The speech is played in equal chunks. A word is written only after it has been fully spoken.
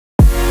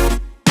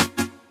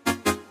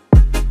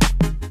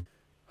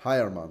Hi,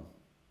 Arman.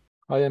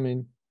 Hi,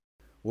 Amin.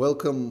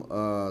 Welcome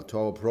to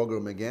our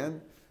program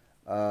again.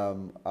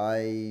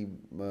 I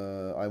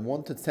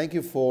wanted thank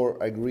you for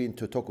agreeing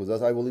to talk with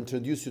us. I will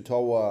introduce you to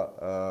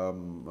our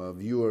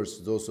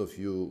viewers, those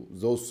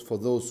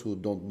who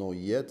don't know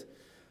yet.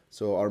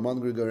 So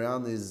Arman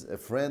Grigoryan is a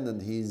friend, and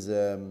he's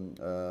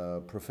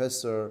a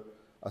professor,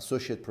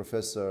 associate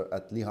professor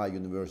at Lehigh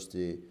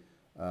University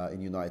in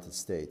United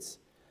States.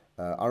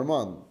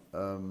 Arman,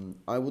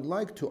 I would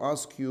like to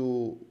ask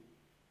you.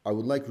 I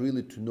would like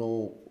really to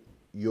know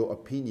your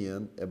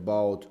opinion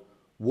about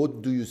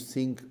what do you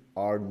think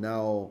are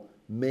now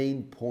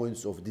main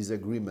points of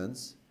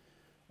disagreements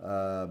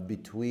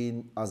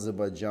between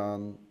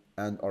Azerbaijan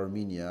and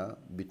Armenia,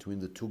 between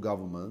the two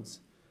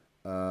governments,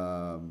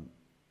 on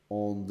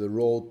the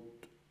road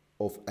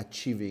of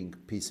achieving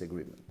peace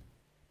agreement.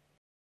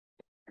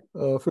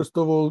 First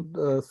of all,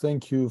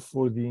 thank you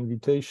for the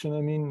invitation.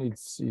 I mean,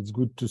 it's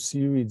good to see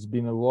you. It's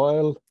been a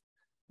while,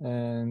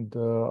 and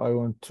I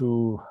want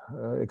to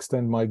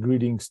extend my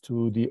greetings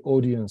to the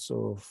audience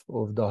of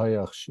Daha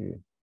Yaxşı.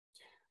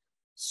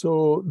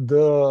 So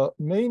the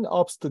main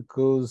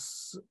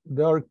obstacles,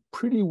 they are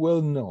pretty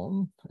well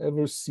known.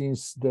 Ever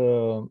since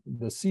the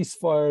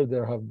ceasefire,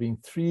 there have been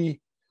three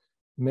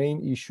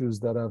main issues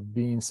that have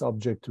been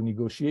subject to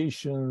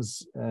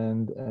negotiations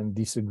and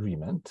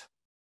disagreement.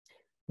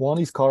 One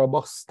is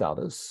Karabakh's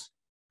status.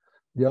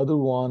 The other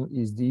one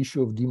is the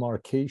issue of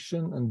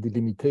demarcation and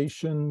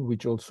delimitation,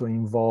 which also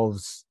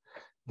involves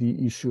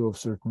the issue of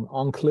certain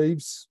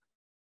enclaves.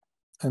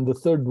 And the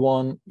third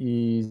one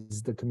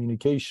is the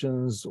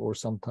communications, or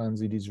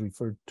sometimes it is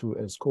referred to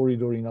as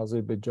corridor in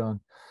Azerbaijan,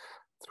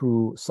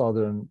 through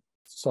southern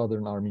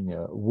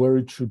Armenia, where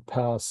it should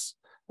pass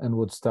and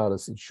what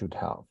status it should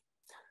have.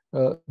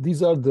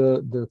 These are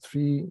the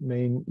three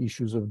main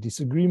issues of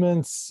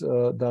disagreements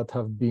that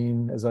have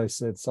been, as I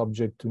said,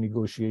 subject to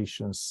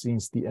negotiations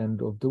since the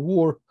end of the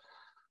war.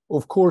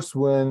 Of course,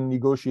 when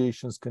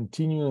negotiations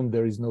continue and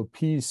there is no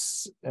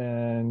peace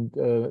and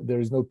there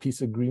is no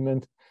peace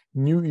agreement,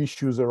 new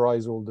issues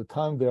arise all the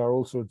time. There are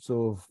all sorts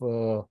of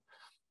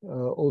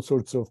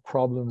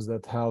problems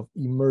that have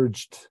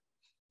emerged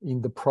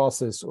in the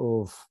process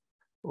of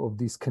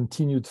this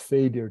continued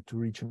failure to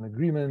reach an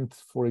agreement.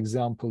 For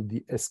example,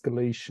 the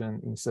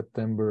escalation in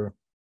September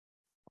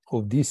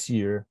of this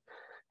year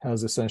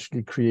has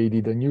essentially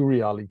created a new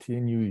reality,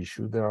 a new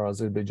issue. There are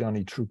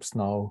Azerbaijani troops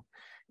now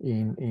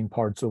in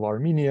parts of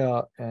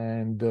Armenia,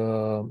 and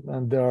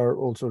there are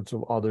all sorts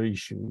of other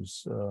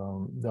issues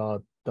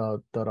that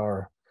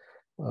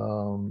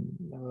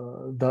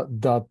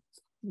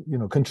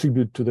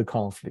contribute to the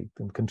conflict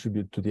and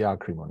contribute to the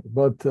acrimony.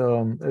 But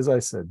as I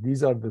said,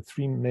 these are the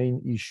three main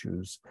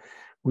issues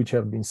which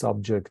have been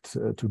subject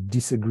to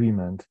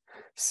disagreement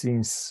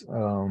since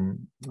the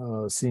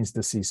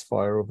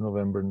ceasefire of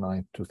November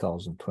 9th,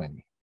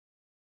 2020.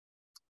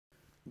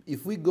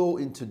 If we go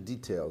into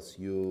details,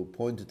 you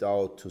pointed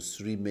out to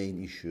three main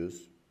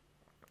issues: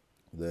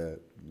 the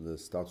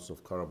status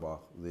of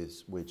Karabakh,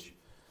 which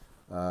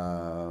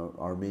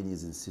Armenia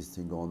is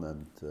insisting on,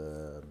 and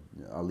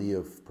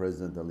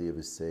President Aliyev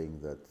is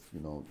saying that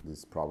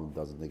this problem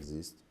doesn't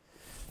exist.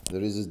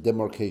 There is this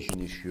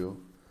demarcation issue,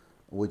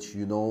 which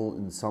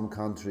in some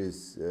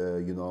countries,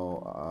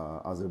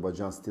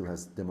 Azerbaijan still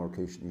has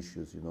demarcation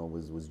issues.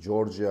 With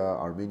Georgia,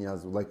 Armenia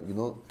has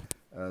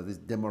this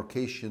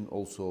demarcation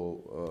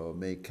also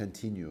may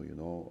continue.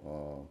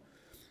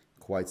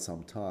 Quite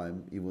some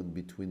time, even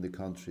between the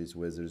countries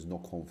where there is no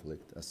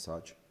conflict as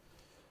such.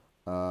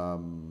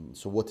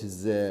 So what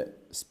is the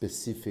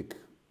specific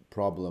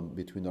problem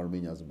between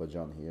Armenia and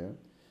Azerbaijan here?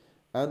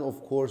 And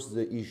of course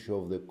the issue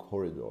of the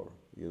corridor,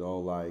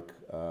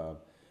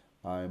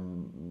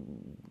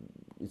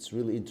 it's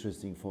really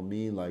interesting for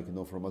me,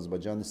 from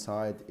Azerbaijan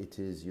side, it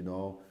is,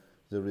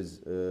 there is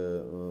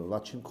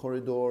Lachin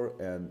corridor,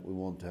 and we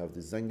want to have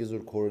the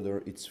Zangezur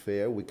corridor. It's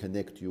fair, we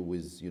connect you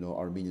with,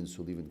 Armenians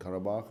who live in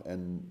Karabakh,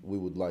 and we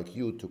would like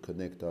you to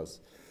connect us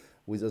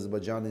with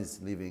Azerbaijanis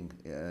living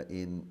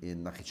in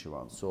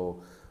Nakhchivan.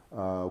 So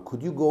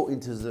could you go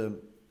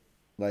into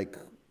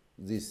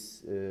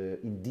this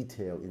in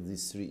detail in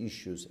these three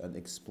issues and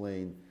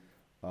explain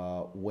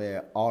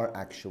where are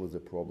actually the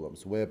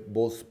problems, where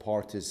both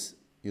parties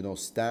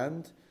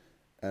stand,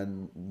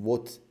 and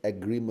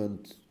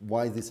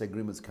why these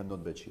agreements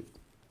cannot be achieved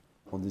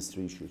on these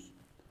three issues?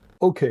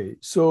 Okay,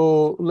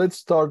 so let's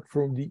start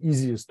from the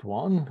easiest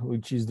one,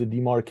 which is the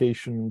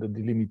demarcation, the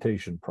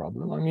delimitation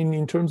problem. I mean,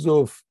 in terms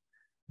of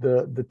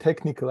the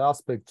technical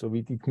aspects of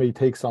it, it may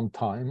take some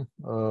time.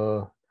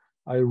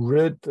 I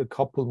read a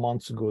couple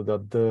months ago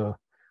that the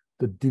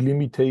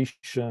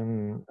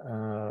delimitation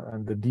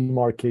and the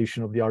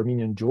demarcation of the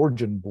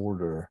Armenian-Georgian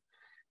border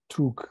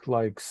took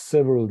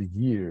several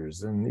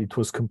years, and it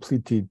was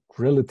completed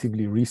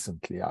relatively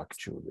recently,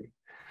 actually.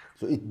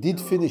 So it did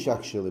finish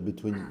actually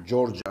between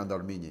Georgia and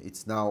Armenia.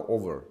 It's now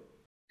over.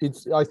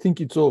 I think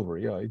it's over,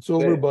 yeah. It's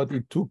over, but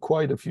it took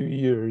quite a few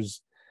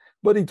years.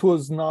 But it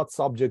was not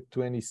subject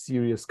to any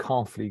serious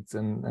conflicts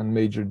and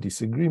major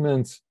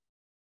disagreements.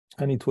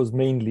 And it was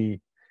mainly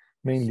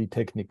mainly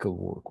technical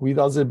work. With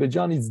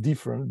Azerbaijan, it's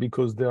different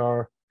because there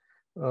are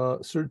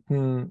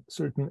certain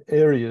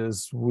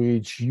areas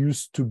which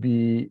used to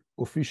be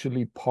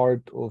officially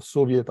part of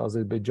Soviet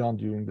Azerbaijan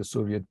during the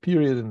Soviet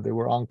period, and they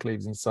were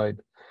enclaves inside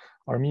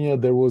Armenia.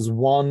 There was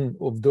one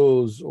of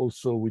those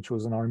also, which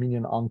was an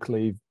Armenian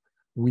enclave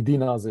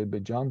within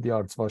Azerbaijan, the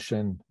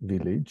Artsvashen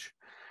village.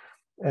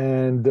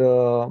 And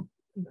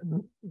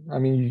I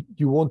mean,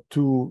 you want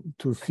to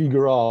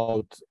figure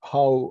out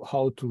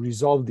how to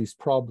resolve this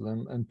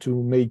problem and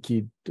to make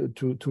it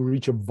to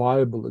reach a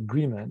viable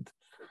agreement,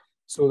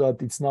 so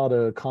that it's not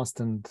a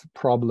constant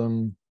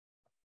problem,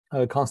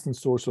 a constant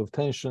source of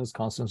tensions,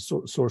 constant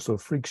source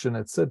of friction,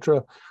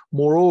 etc.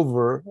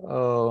 Moreover,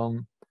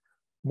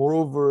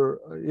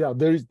 yeah,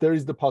 there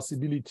is the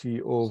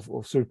possibility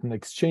of certain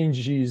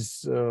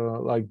exchanges,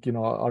 like, you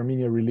know,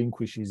 Armenia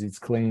relinquishes its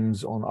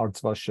claims on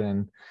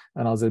Artsvashen,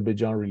 and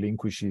Azerbaijan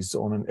relinquishes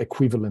on an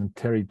equivalent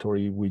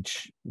territory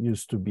which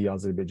used to be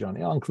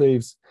Azerbaijani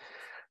enclaves.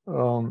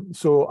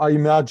 So I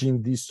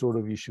imagine these sort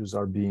of issues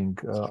are being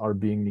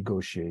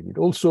negotiated.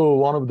 Also,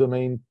 one of the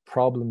main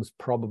problems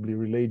probably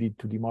related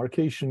to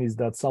demarcation is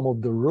that some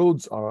of the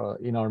roads are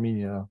in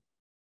Armenia,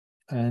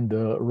 and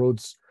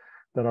roads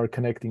that are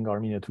connecting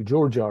Armenia to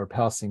Georgia are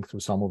passing through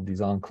some of these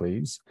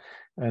enclaves.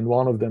 And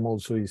one of them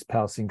also is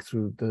passing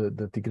through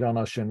the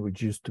Tigranashen,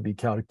 which used to be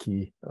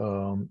Karki,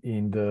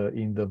 in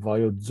the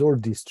Vayod-Zor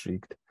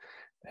district.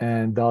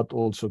 And that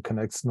also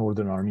connects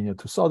northern Armenia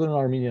to southern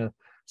Armenia.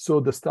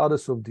 So the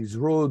status of these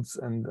roads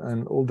and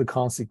all the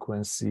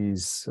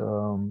consequences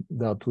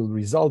that will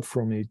result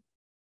from it,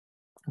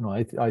 you know,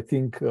 I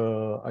think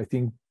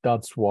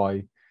that's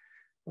why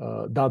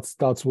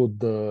that's what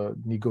the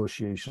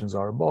negotiations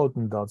are about,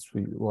 and that's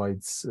why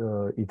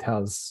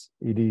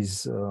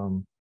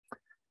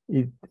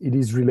it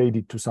is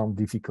related to some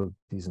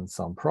difficulties and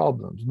some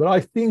problems. But I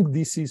think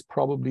this is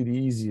probably the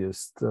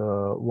easiest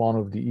one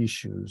of the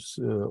issues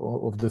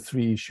of the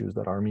three issues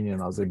that Armenia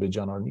and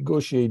Azerbaijan are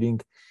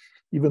negotiating.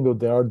 Even though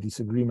there are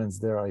disagreements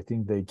there, I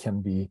think they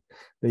can be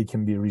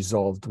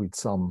resolved with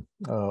some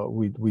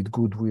with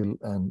goodwill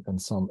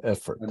and some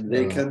effort. And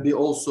they can be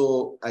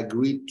also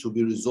agreed to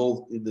be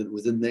resolved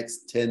within the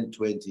next 10,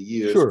 20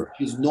 years, sure,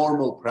 which is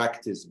normal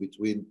practice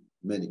between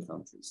many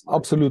countries. Right?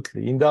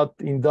 Absolutely. In that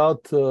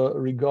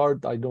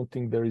regard, I don't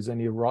think there is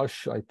any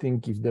rush. I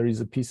think if there is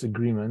a peace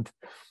agreement,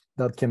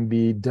 that can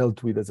be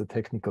dealt with as a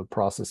technical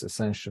process,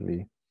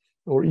 essentially.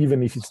 Or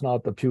even if it's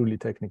not a purely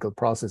technical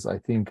process, I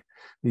think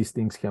these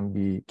things can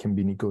be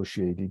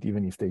negotiated,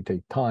 even if they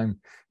take time.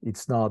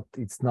 It's not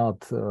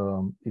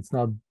the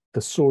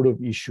sort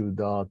of issue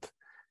that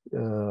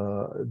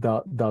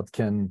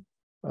can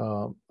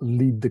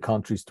lead the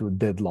countries to a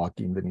deadlock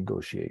in the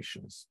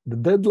negotiations. The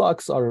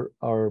deadlocks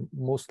are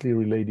mostly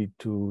related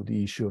to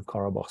the issue of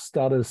Karabakh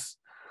status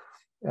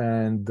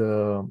and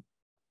the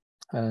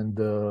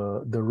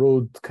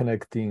road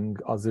connecting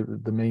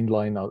the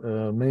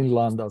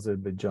mainland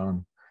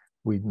Azerbaijan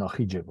with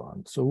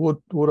Nakhichevan. So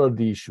what are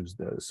the issues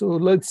there? So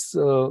let's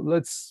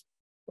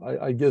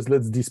I guess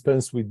let's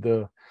dispense with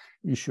the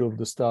issue of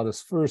the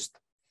status first.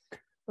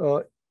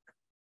 The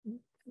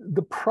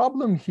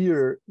problem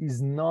here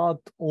is not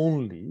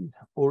only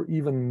or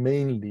even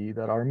mainly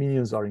that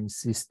Armenians are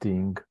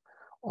insisting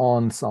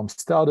on some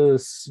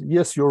status.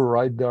 Yes, you're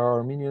right. There are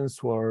Armenians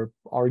who are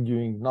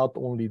arguing not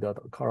only that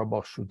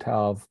Karabakh should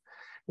have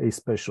a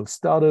special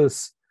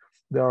status.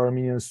 There are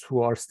Armenians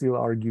who are still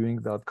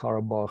arguing that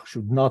Karabakh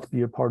should not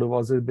be a part of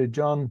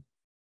Azerbaijan,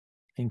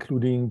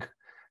 including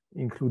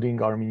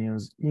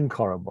Armenians in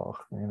Karabakh.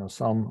 You know,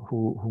 some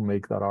who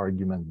make that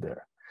argument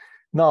there.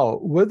 Now,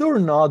 whether or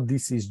not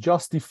this is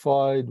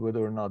justified, whether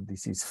or not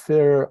this is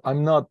fair,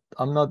 I'm not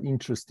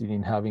interested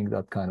in having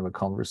that kind of a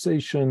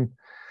conversation.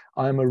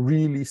 I'm a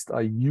realist.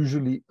 I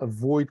usually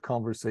avoid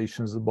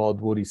conversations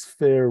about what is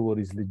fair, what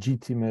is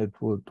legitimate,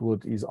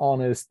 what is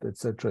honest,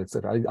 etc.,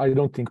 etc. I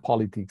don't think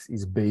politics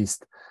is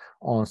based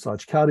on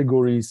such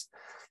categories.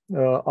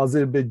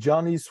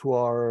 Azerbaijanis who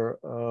are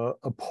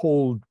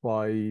appalled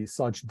by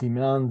such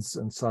demands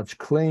and such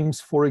claims,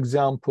 for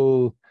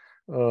example,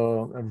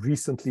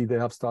 recently they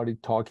have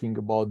started talking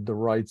about the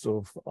rights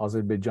of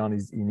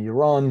Azerbaijanis in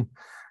Iran.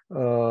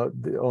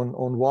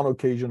 On one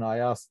occasion, I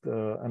asked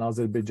an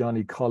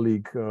Azerbaijani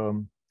colleague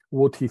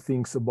what he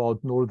thinks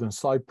about Northern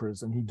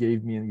Cyprus, and he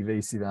gave me an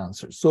evasive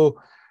answer. So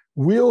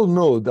we all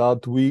know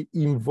that we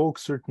invoke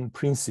certain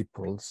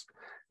principles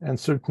and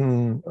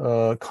certain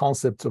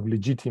concepts of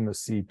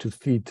legitimacy to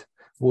fit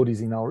what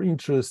is in our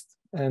interest,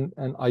 and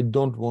I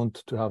don't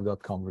want to have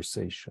that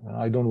conversation. And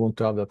I don't want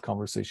to have that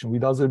conversation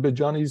with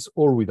Azerbaijanis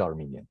or with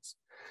Armenians.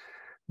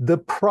 The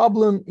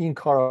problem in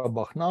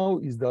Karabakh now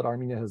is that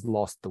Armenia has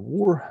lost the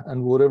war,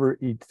 and whatever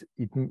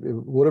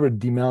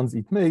demands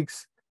it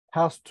makes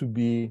has to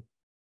be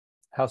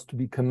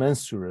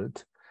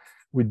commensurate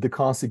with the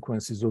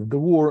consequences of the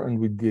war and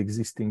with the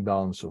existing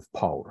balance of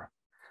power.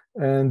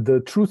 And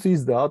the truth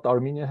is that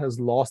Armenia has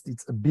lost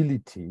its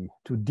ability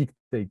to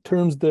dictate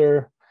terms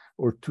there,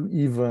 or to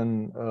even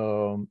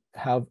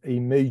have a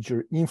major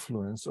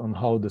influence on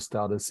how the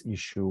status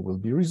issue will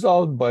be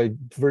resolved by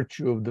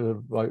virtue of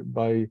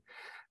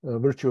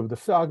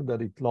the fact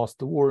that it lost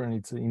the war and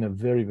it's in a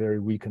very, very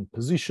weakened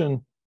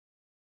position.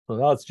 So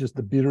that's just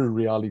the bitter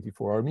reality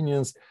for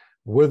Armenians,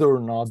 whether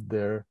or not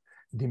their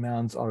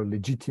demands are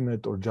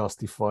legitimate or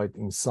justified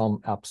in some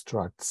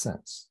abstract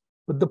sense.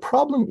 But the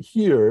problem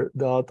here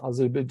that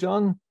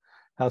Azerbaijan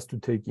has to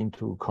take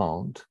into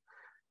account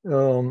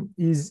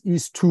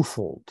is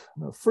twofold.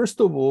 Now,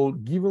 first of all,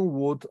 given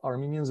what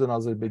Armenians and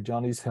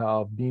Azerbaijanis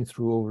have been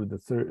through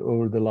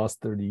over the last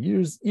 30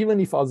 years,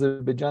 even if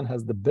Azerbaijan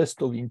has the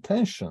best of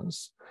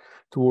intentions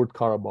toward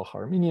Karabakh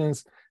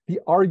Armenians, the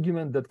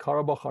argument that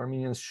Karabakh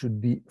Armenians should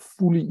be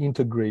fully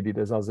integrated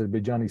as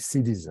Azerbaijani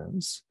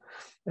citizens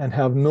and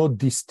have no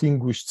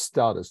distinguished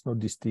status, no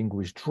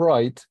distinguished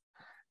right,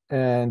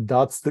 and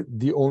that's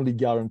the only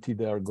guarantee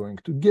they are going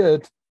to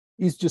get,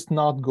 is just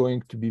not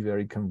going to be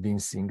very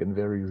convincing and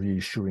very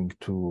reassuring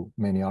to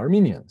many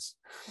Armenians.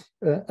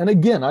 And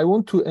again, I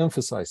want to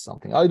emphasize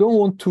something. I don't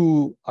want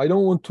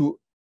to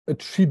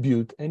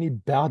attribute any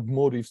bad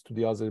motives to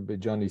the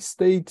Azerbaijani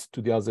state,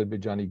 to the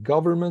Azerbaijani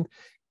government,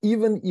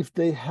 even if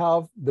they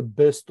have the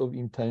best of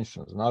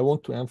intentions. And I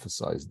want to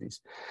emphasize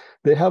this.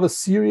 They have a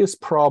serious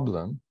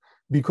problem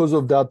because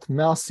of that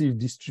massive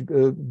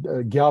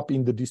gap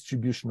in the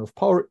distribution of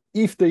power.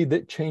 If they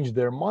change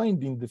their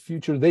mind in the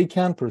future, they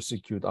can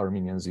persecute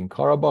Armenians in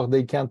Karabakh.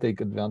 They can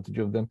take advantage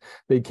of them.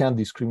 They can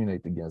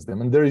discriminate against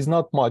them. And there is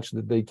not much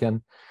that they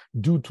can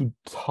do to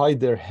tie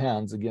their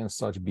hands against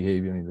such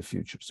behavior in the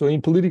future. So in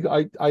political,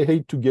 I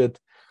hate to get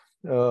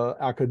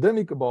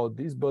academic about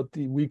this, but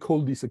we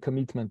call this a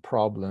commitment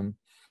problem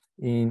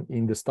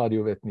in the study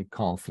of ethnic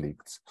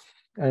conflicts.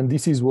 And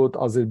this is what the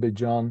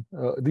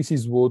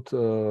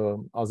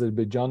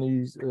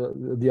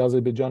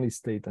Azerbaijani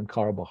state and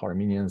Karabakh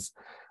Armenians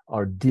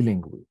are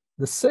dealing with.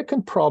 The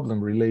second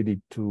problem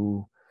related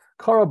to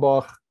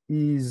Karabakh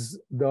is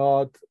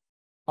that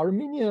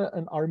Armenia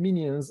and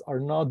Armenians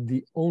are not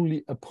the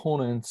only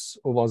opponents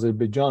of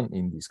Azerbaijan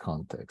in this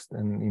context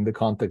and in the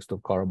context of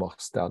Karabakh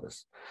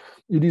status.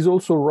 It is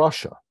also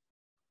Russia.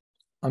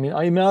 I mean,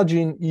 I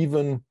imagine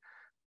even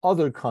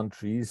other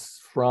countries,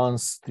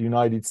 France, the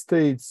United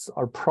States,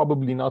 are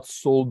probably not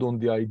sold on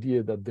the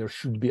idea that there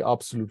should be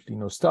absolutely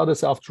no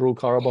status. After all,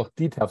 Karabakh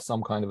did have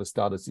some kind of a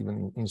status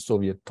even in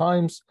Soviet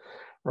times,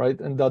 right?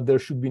 And that there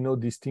should be no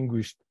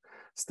distinguished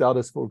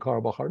status for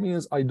Karabakh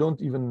Armenians. I don't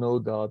even know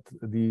that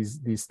these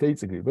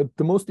states agree. But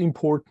the most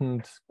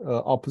important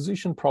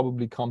opposition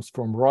probably comes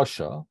from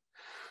Russia.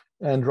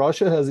 And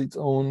Russia has its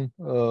own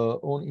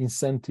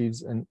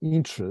incentives and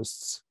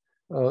interests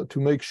to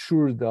make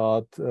sure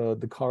that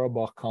the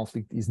Karabakh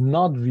conflict is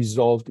not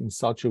resolved in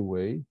such a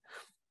way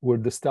where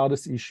the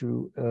status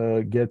issue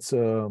gets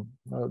a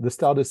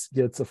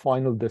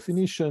final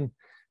definition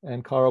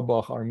and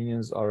Karabakh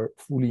Armenians are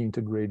fully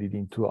integrated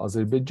into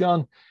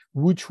Azerbaijan,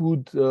 which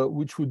would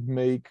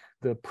make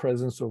the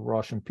presence of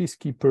Russian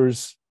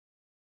peacekeepers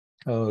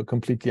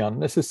completely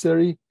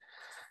unnecessary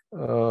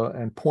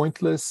and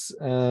pointless,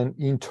 and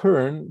in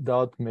turn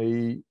that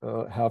may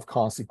have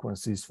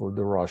consequences for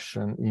the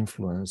Russian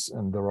influence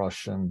and the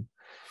Russian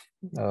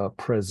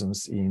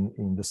presence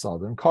in the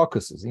Southern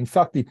Caucasus. In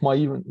fact, it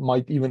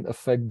might even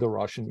affect the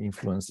Russian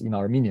influence in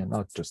Armenia,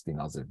 not just in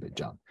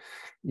Azerbaijan,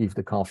 if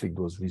the conflict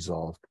was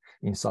resolved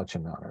in such a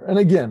manner. And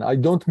again, I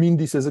don't mean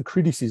this as a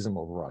criticism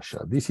of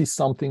Russia. This is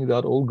something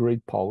that all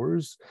great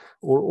powers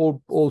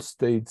or all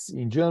states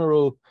in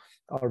general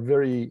are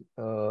very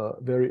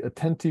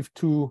attentive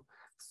to,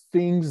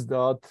 things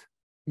that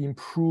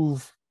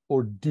improve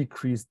or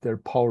decrease their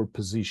power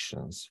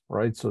positions,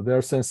 right? So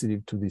they're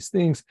sensitive to these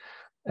things.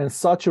 And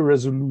such a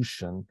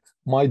resolution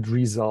might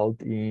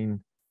result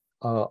in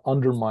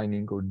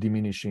undermining or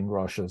diminishing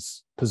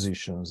Russia's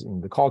positions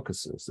in the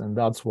Caucasus. And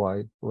that's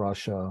why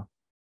Russia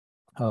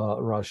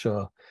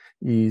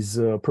is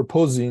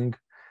proposing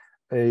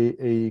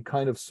a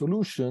kind of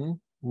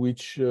solution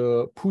which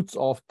puts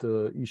off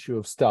the issue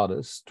of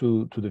status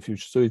to the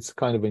future. So it's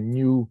kind of a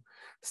new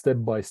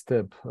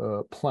step-by-step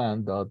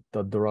plan that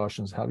the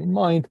Russians have in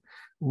mind,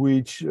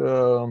 which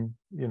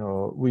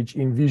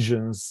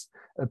envisions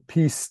a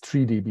peace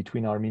treaty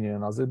between Armenia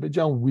and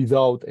Azerbaijan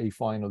without a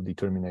final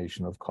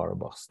determination of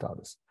Karabakh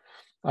status.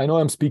 I know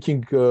I'm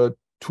speaking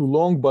too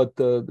long, but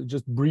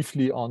just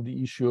briefly on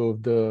the issue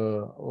of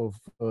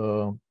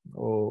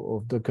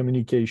the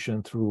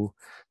communication through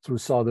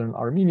southern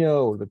Armenia,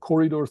 or the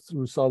corridor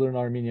through southern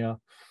Armenia.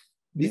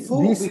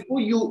 Before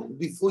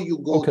you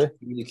go okay. to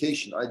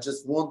communication, I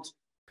just want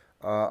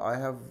I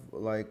have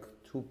like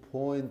 2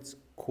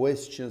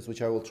 questions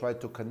which I will try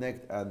to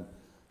connect, and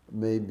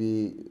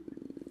maybe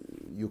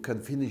you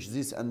can finish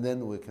this and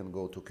then we can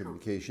go to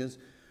communications.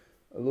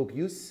 Look,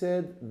 you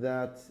said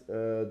that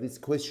this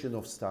question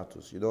of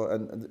status,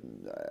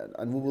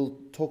 and we will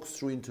talk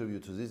through interview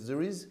to this.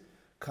 There is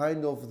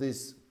kind of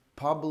this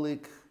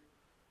public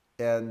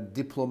and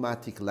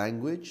diplomatic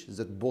language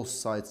that both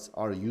sides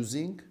are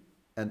using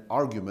and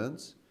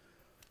arguments,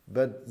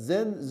 but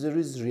then there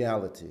is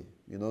reality.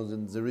 You know,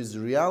 then there is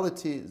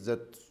reality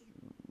that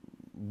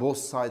both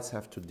sides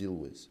have to deal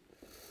with.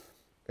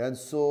 And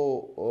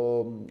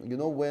so, you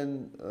know,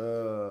 when,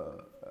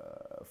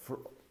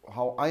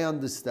 how I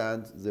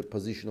understand the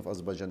position of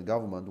Azerbaijan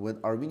government, when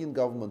Armenian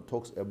government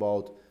talks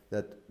about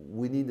that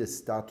we need a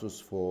status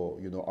for,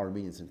 you know,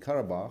 Armenians in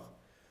Karabakh,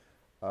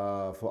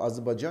 for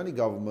Azerbaijani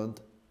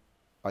government,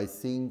 I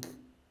think,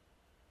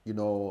 you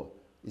know,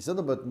 it's not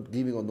about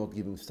giving or not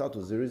giving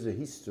status. There is a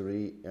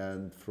history,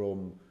 and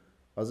from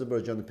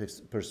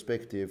Azerbaijani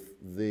perspective,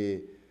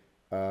 the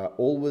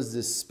always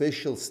the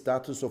special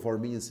status of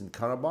Armenians in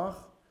Karabakh,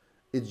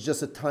 it's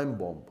just a time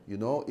bomb. You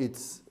know,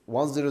 it's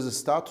once there is a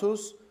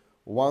status,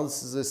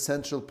 once the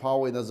central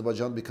power in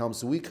Azerbaijan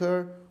becomes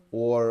weaker,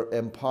 or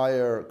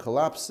empire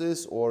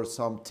collapses, or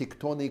some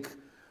tectonic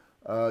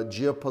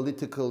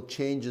geopolitical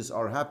changes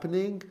are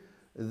happening,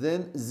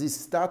 then this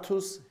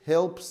status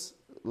helps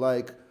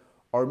like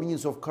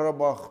Armenians of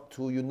Karabakh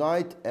to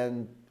unite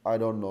and, I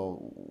don't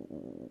know,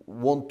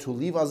 want to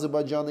leave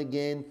Azerbaijan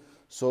again.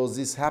 So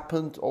this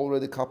happened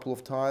already a couple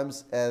of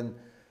times, and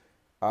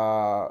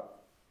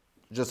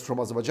just from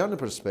Azerbaijani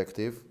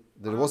perspective,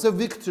 there was a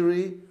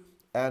victory,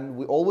 and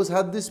we always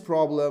had this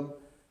problem,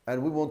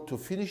 and we want to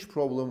finish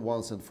problem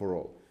once and for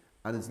all.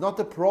 And it's not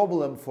a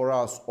problem for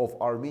us of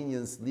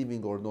Armenians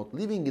living or not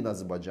living in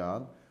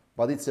Azerbaijan,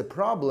 but it's a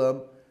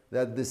problem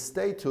that the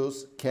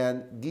status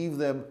can give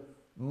them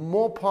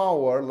more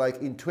power,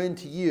 like in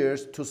 20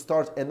 years, to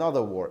start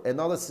another war,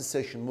 another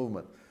secession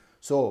movement.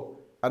 So,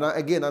 and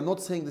again, I'm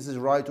not saying this is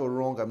right or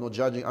wrong, I'm not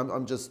judging,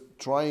 I'm just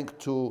trying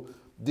to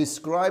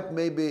describe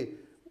maybe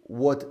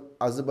what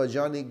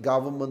Azerbaijani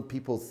government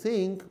people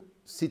think,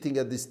 sitting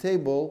at this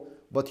table,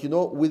 but you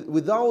know,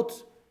 without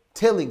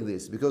telling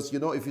this, because you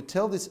know, if you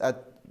tell this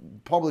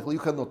publicly, you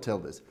cannot tell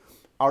this.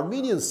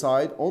 Armenian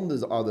side, on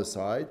the other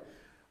side,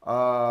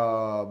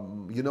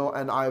 you know,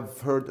 and I've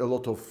heard a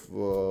lot of,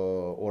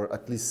 or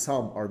at least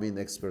some Armenian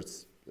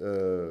experts,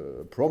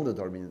 prominent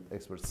Armenian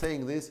experts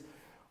saying this,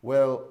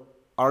 well,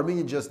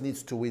 Armenia just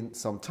needs to win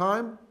some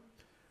time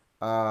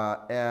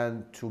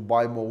and to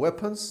buy more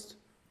weapons,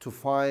 to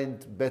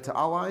find better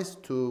allies,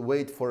 to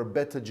wait for a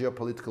better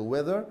geopolitical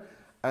weather,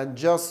 and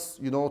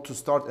just, you know, to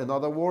start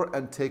another war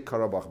and take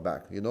Karabakh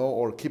back, you know,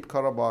 or keep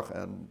Karabakh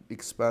and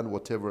expand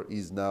whatever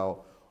is now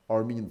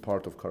Armenian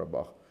part of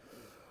Karabakh.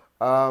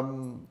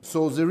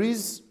 So there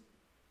is,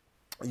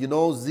 you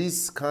know,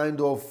 this kind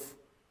of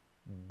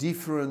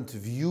different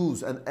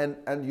views,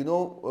 and you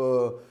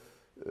know,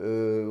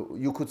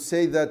 you could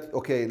say that,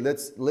 okay,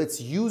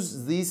 let's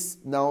use this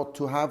now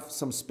to have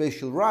some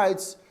special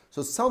rights,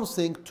 so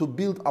something to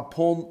build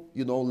upon,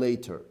 you know,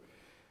 later.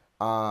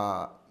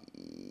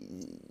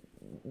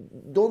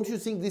 Don't you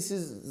think this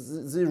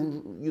is the,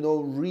 you know,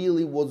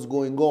 really what's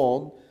going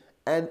on?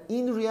 And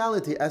in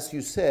reality, as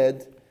you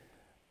said,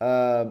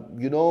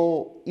 you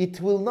know, it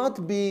will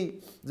not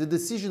be, the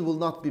decision will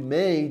not be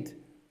made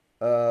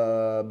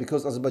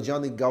because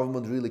Azerbaijani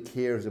government really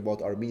cares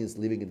about Armenians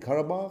living in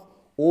Karabakh,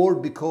 or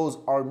because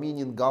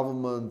Armenian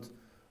government,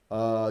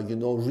 you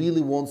know,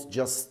 really wants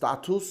just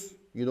status,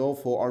 you know,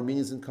 for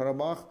Armenians in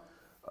Karabakh.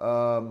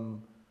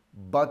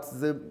 But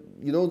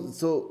you know,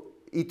 so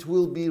it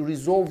will be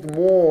resolved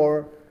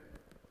more.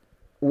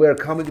 We're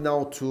coming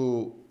now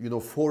to, you know,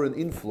 foreign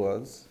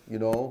influence, you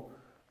know,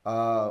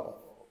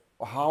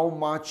 how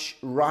much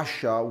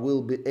Russia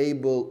will be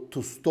able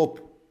to stop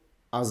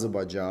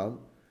Azerbaijan,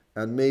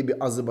 and maybe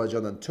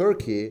Azerbaijan and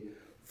Turkey,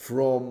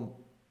 from,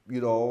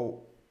 you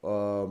know,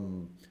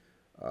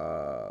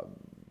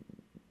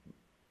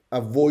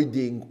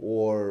 avoiding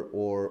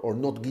or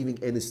not giving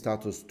any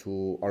status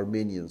to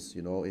Armenians,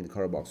 you know, in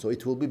Karabakh. So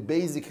it will be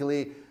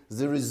basically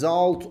the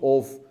result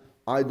of,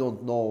 I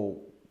don't know,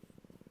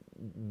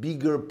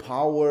 bigger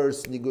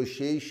powers,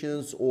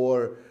 negotiations,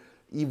 or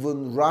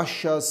even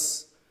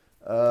Russia's,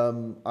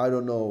 I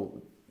don't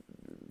know,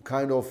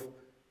 kind of,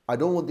 I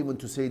don't want even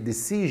to say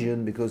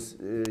decision, because,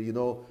 you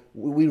know,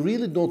 we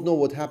really don't know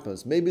what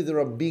happens. Maybe there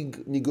are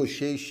big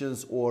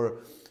negotiations, or,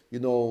 you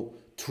know,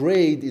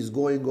 trade is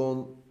going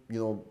on, you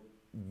know,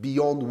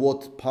 beyond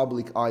what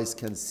public eyes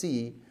can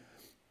see.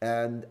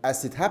 And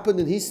as it happened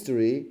in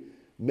history,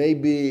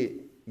 maybe,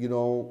 you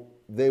know,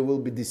 there will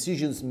be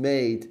decisions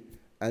made,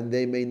 and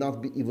they may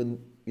not be even,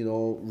 you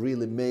know,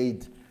 really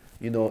made,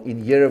 you know,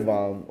 in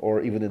Yerevan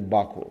or even in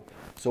Baku.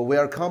 So we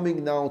are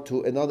coming now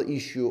to another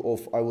issue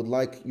of, I would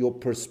like your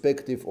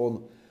perspective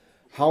on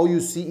how you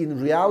see in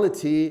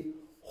reality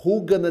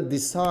who gonna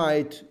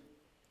decide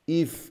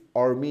if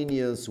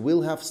Armenians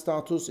will have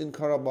status in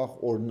Karabakh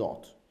or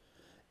not.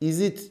 Is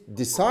it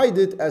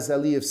decided, as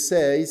Aliyev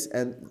says,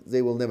 and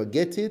they will never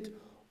get it,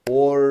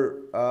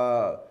 or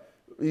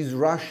is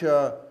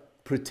Russia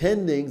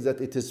pretending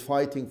that it is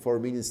fighting for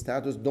Armenian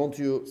status? Don't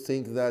you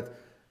think that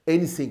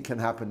anything can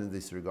happen in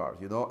this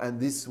regard, you know, and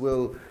this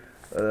will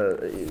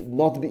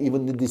not be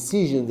even the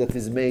decision that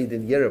is made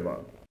in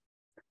Yerevan?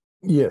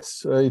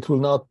 Yes, it will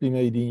not be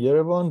made in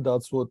Yerevan.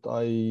 That's what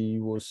I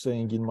was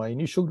saying in my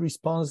initial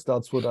response.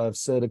 That's what I've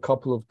said a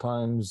couple of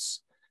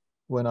times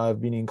when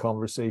I've been in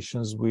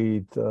conversations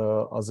with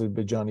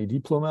Azerbaijani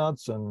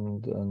diplomats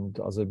and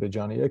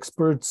Azerbaijani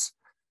experts.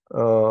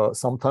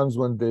 Sometimes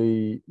when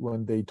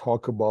they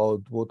talk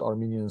about what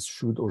Armenians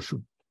should or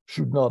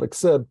should not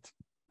accept,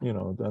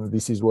 then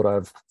this is what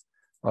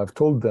I've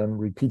told them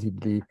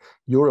repeatedly: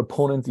 your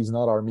opponent is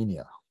not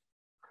Armenia.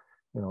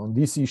 On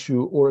this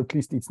issue, or at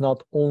least it's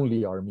not only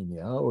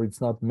Armenia, or it's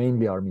not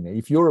mainly Armenia.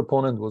 If your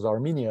opponent was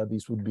Armenia,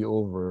 this would be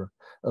over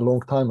a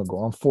long time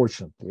ago.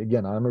 Unfortunately,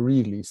 again, I'm a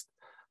realist.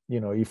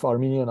 If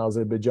Armenia and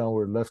Azerbaijan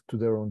were left to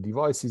their own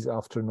devices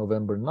after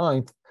November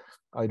 9th,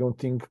 I don't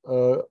think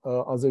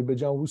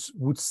Azerbaijan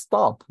would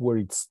stop where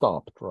it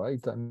stopped,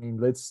 right? I mean,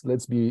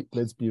 let's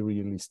be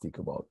realistic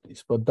about this.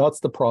 But that's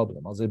the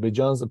problem.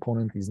 Azerbaijan's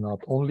opponent is not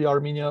only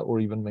Armenia or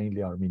even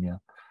mainly Armenia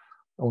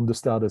on the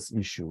status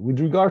issue. With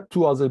regard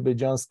to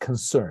Azerbaijan's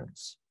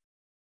concerns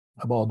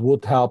about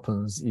what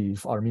happens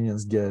if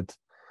Armenians get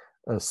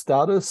a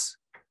status,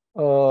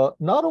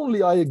 not only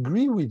I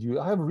agree with you,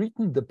 I have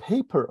written the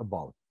paper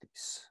about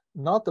this,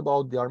 not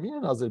about the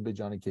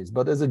Armenian-Azerbaijani case,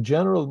 but as a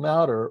general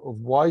matter of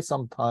why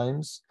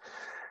sometimes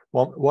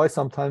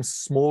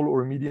small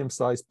or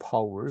medium-sized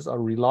powers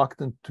are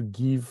reluctant to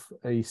give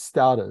a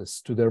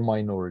status to their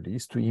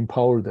minorities, to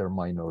empower their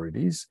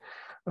minorities,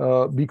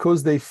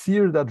 because they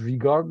fear that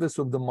regardless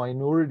of the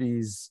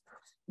minorities'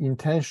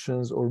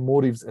 intentions or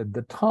motives at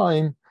the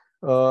time,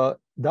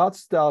 that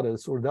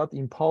status or that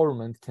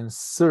empowerment can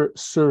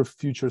serve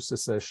future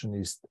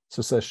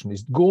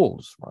secessionist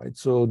goals, right?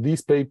 So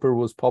this paper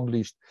was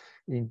published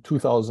in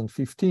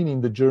 2015 in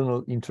the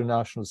journal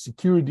International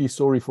Security.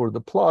 Sorry for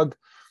the plug,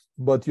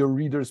 but your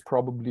readers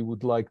probably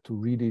would like to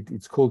read it.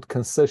 It's called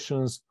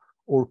Concessions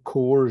or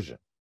Coercion.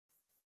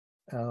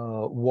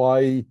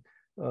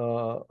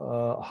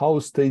 How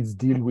states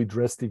deal with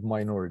restive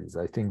minorities.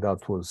 I think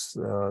that was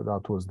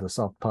the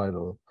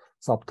subtitle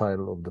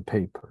of the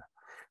paper.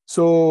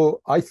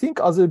 So I think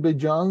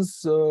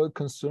Azerbaijan's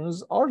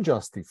concerns are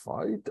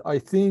justified. I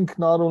think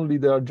not only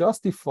they are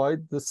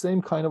justified, the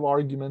same kind of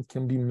argument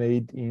can be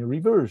made in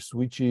reverse,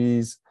 which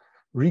is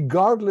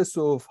regardless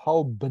of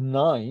how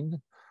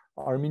benign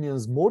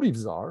Armenians'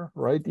 motives are,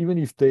 right? Even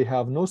if they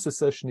have no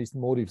secessionist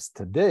motives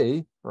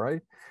today,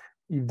 right?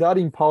 If that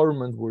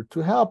empowerment were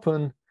to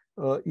happen,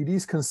 it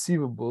is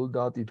conceivable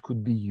that it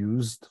could be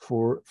used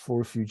for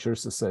future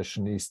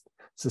secessionist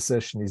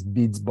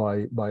bids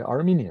by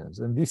Armenians.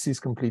 And this is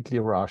completely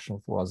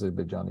irrational for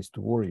Azerbaijanis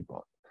to worry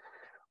about.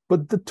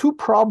 But the two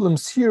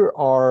problems here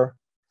are,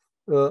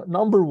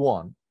 number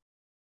one,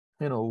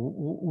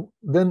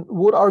 then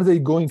what are they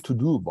going to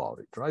do about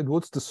it, right?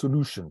 What's the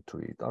solution to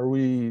it? Are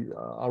we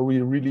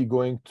really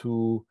going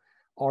to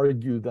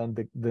argue then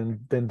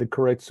the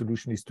correct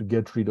solution is to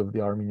get rid of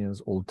the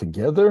Armenians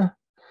altogether?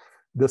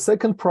 The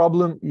second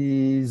problem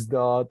is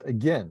that,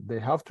 again, they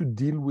have to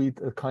deal with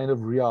a kind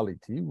of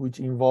reality which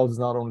involves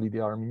not only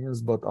the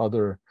Armenians, but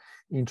other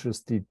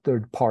interested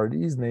third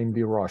parties,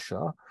 namely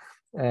Russia.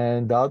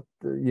 And that,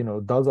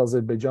 does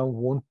Azerbaijan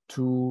want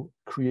to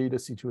create a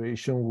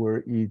situation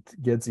where it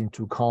gets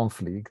into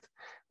conflict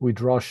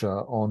with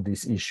Russia on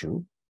this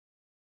issue?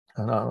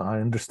 And I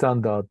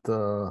understand that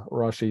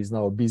Russia is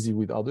now busy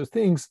with other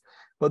things,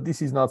 but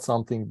this is not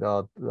something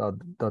that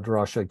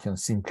Russia can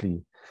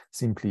simply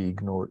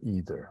ignore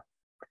either.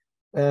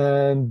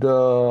 And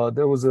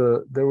there was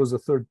a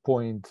third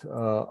point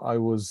I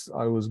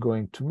was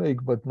going to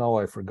make, but now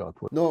I forgot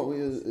what. No,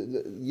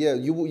 yeah,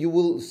 you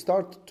will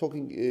start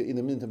talking in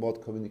a minute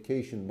about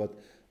communication, but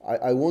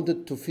I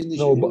wanted to finish.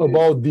 No,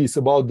 about the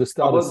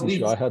status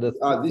issue. I had a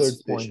third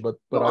point, but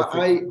no,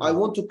 I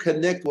want to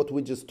connect what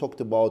we just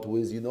talked about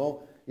with,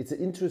 it's an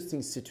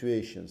interesting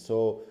situation.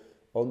 So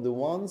on the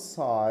one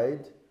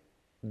side,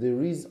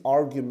 there is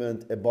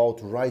argument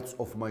about rights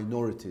of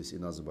minorities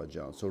in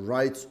Azerbaijan. So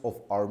rights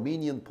of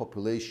Armenian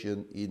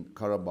population in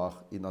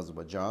Karabakh in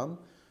Azerbaijan.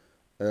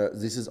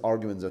 This is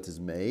argument that is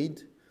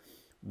made.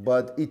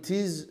 But it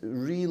is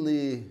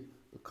really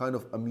kind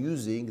of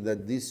amusing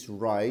that this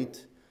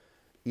right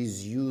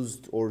is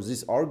used, or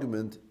this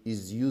argument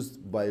is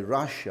used by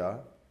Russia,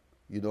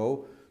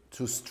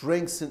 to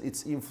strengthen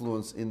its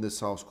influence in the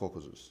South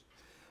Caucasus.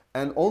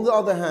 And on the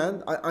other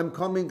hand, I'm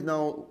coming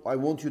now, I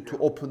want you to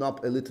open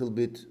up a little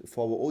bit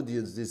for our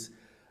audience this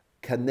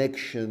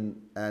connection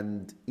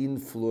and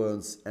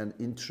influence and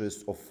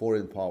interest of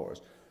foreign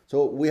powers.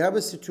 So we have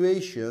a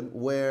situation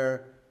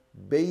where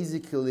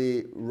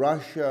basically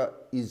Russia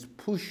is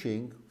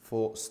pushing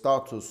for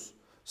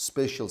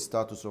special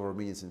status of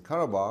Armenians in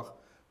Karabakh,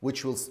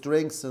 which will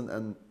strengthen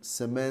and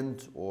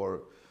cement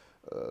or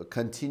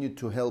continue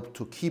to help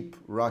to keep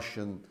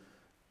Russian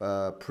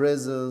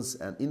presence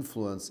and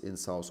influence in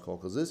South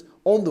Caucasus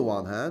on the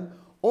one hand.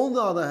 On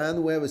the other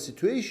hand, we have a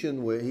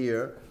situation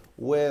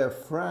where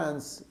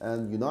France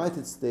and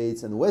United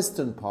States and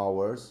Western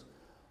powers,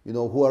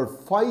 who are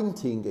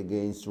fighting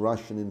against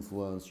Russian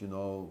influence,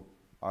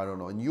 I don't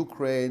know, in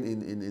Ukraine,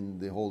 in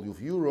the whole of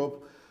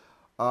Europe.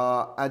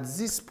 At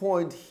this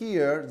point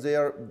here, they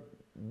are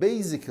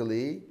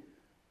basically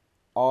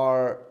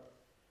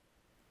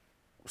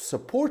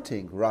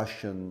supporting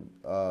Russian,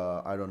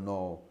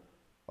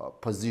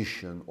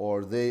 position,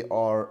 or they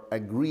are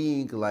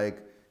agreeing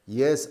like,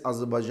 yes,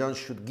 Azerbaijan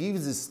should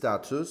give this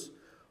status,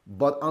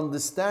 but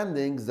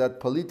understanding that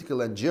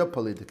politically and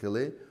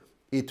geopolitically,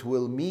 it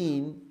will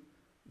mean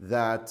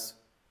that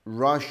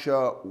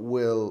Russia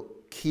will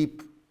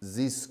keep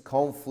this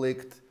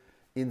conflict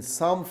in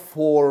some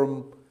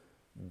form,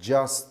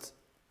 just,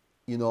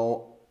 you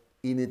know,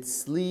 in its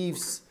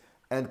sleeves,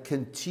 and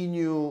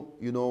continue,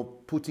 you know,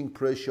 putting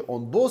pressure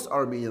on both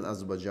Armenia and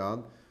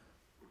Azerbaijan,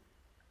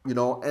 you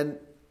know. And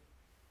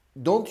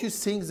don't you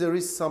think there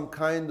is some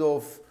kind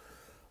of,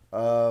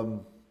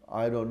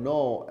 I don't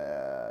know,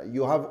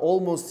 you have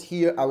almost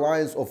here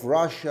alliance of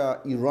Russia,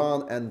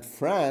 Iran, and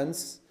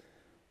France,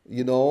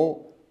 you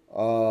know,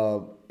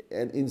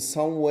 and in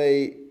some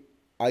way,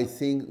 I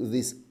think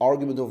this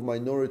argument of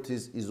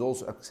minorities is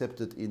also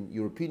accepted in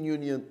European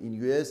Union, in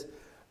US,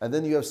 and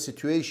then you have a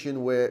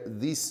situation where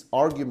this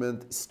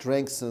argument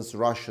strengthens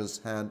Russia's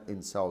hand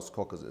in South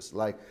Caucasus.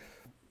 Like,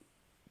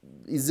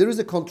 is there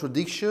a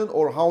contradiction,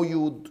 or how you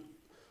would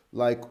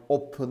like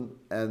open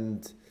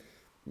and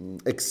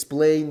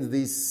explain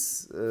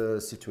this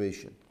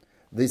situation,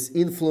 this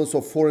influence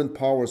of foreign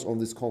powers on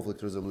this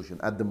conflict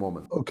resolution at the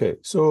moment? Okay,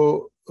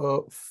 so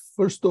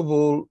first of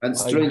all, and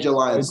strange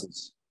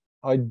alliances.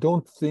 I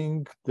don't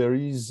think there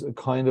is a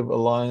kind of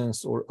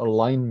alliance or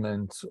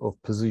alignment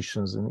of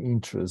positions and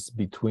interests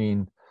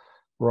between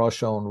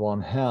Russia on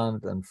one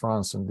hand and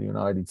France and the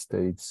United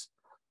States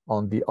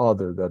on the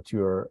other that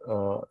you're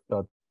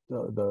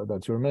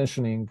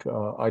mentioning.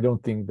 I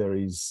don't think there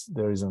is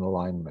an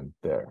alignment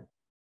there.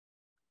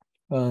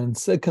 And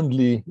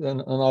secondly,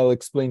 and I'll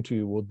explain to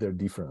you what their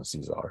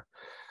differences are.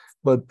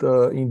 But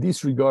in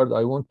this regard,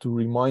 I want to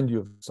remind you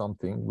of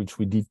something which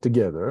we did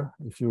together.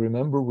 If you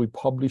remember, we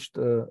published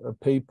a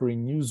paper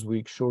in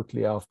Newsweek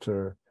shortly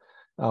after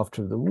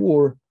the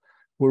war,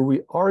 where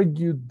we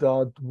argued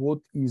that what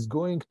is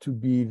going to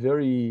be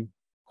very,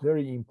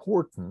 very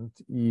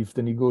important if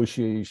the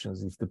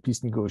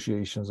peace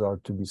negotiations are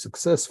to be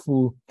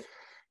successful,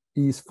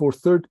 is for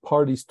third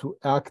parties to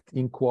act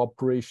in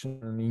cooperation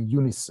and in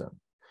unison.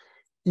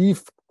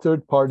 If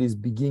third parties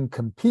begin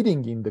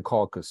competing in the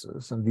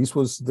Caucasus, and this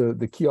was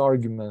the key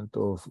argument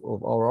of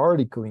our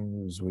article in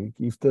Newsweek,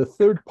 if the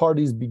third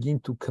parties begin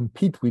to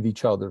compete with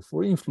each other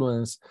for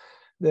influence,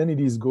 then it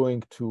is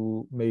going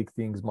to make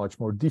things much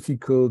more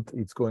difficult.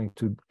 It's going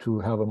to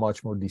have a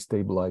much more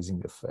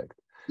destabilizing effect.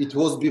 It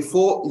was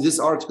before, this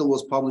article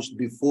was published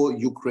before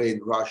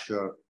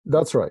Ukraine-Russia.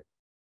 That's right.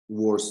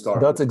 War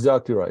started. That's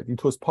exactly right.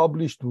 It was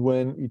published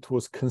when it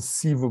was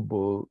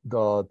conceivable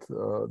that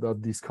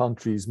these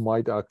countries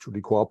might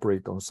actually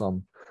cooperate on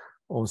some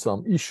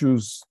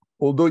issues.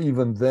 Although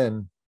even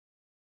then,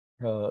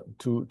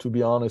 to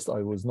be honest,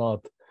 I was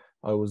not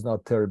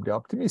terribly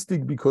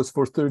optimistic, because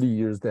for 30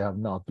 years they have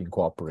not been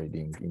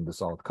cooperating in the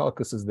South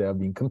Caucasus. They have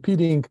been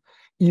competing,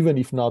 even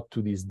if not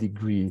to this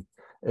degree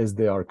as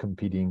they are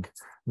competing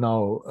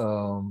now.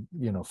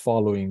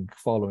 Following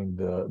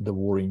the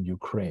war in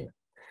Ukraine.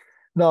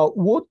 Now,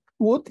 what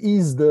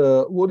is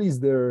the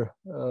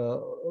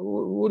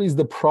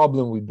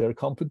problem with their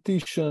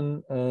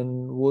competition,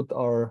 and what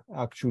are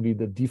actually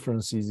the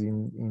differences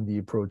in the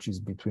approaches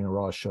between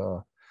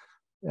Russia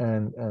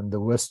and the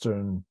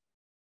Western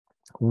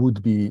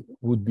would-be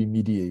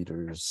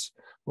mediators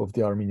of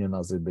the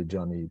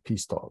Armenian-Azerbaijani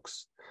peace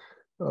talks,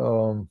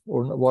 or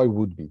why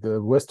would be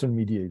the Western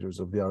mediators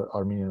of the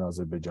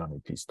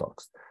Armenian-Azerbaijani peace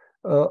talks?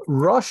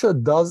 Russia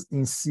does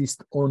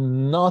insist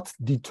on not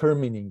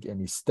determining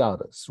any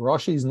status.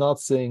 Russia is not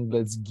saying,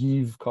 let's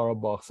give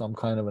Karabakh some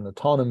kind of an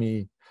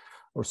autonomy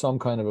or some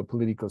kind of a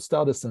political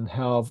status and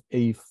have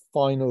a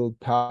final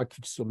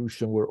package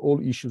solution where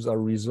all issues are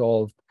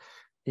resolved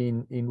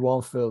in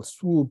one fell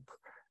swoop,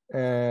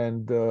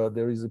 and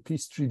there is a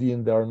peace treaty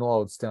and there are no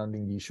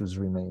outstanding issues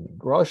remaining.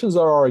 Russians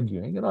are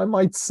arguing, and I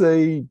might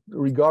say,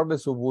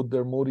 regardless of what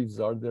their motives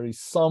are, there is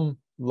some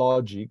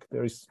logic,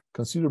 there is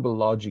considerable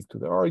logic to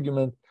their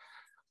argument,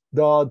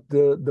 that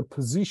the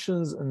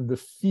positions and the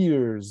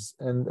fears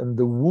and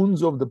the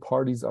wounds of the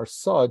parties are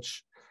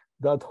such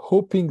that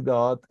hoping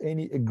that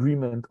any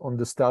agreement on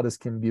the status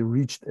can be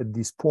reached at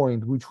this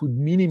point, which would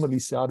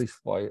minimally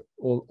satisfy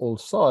all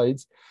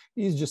sides,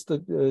 is just a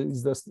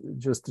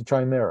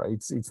chimera.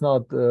 It's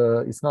not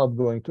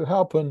going to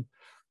happen.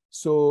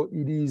 So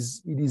it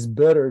is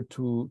better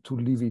to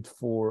leave it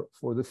for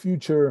the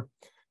future.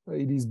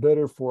 It is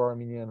better for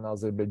Armenia and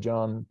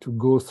Azerbaijan to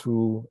go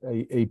through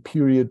a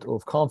period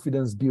of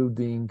confidence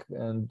building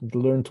and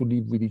learn to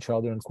live with each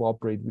other and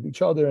cooperate with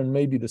each other, and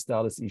maybe the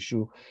status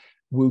issue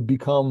will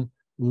become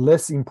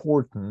less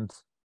important,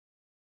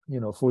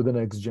 for the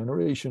next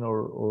generation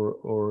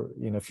or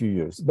in a few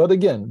years. But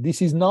again, this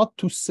is not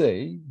to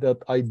say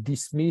that I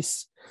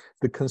dismiss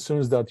the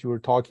concerns that you were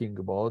talking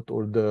about,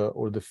 or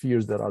the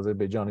fears that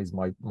Azerbaijanis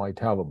might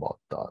have about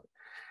that.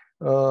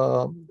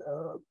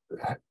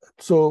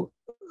 So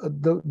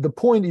the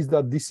point is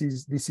that this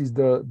is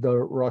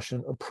the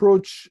Russian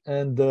approach,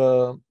 and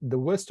the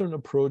Western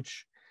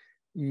approach.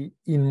 I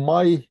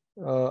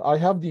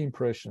have the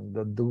impression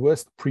that the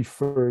West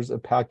prefers a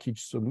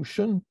package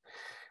solution,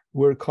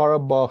 where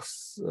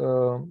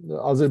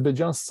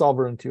Azerbaijan's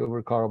sovereignty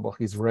over Karabakh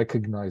is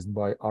recognized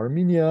by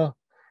Armenia.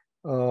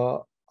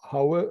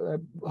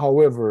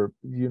 However,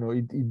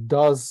 it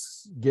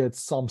does get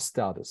some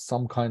status,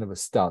 some kind of a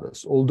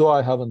status, although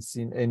I haven't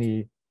seen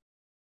any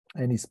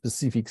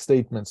specific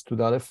statements to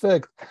that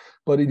effect,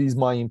 but it is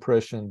my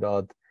impression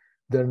that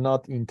they're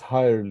not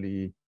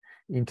entirely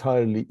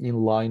in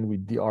line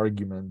with the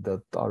argument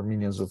that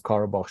Armenians of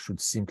Karabakh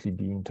should simply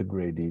be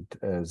integrated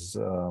as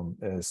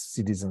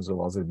citizens of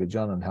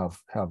Azerbaijan and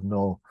have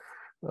no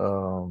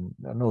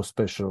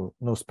special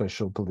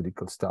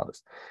political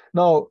status.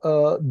 Now,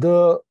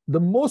 the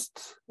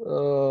most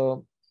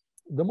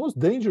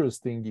dangerous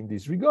thing in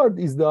this regard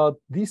is that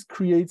this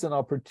creates an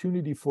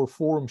opportunity for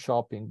forum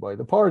shopping by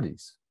the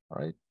parties,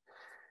 right?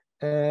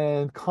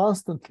 And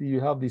constantly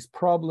you have this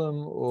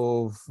problem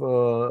of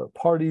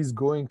parties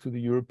going to the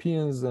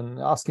Europeans and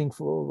asking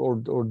for,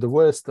 or the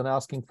West and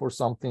asking for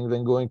something,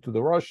 then going to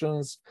the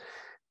Russians.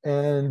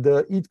 And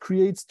it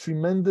creates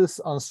tremendous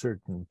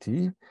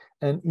uncertainty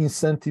and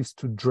incentives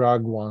to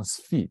drag one's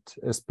feet,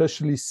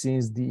 especially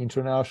since the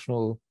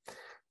international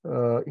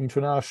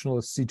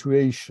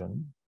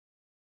situation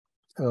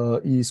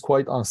is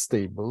quite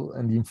unstable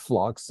and in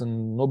flux,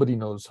 and nobody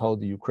knows how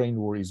the Ukraine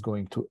war is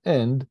going to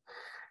end.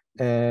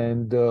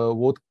 And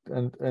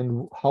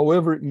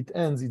however it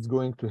ends, it's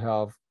going to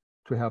have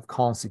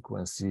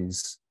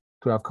consequences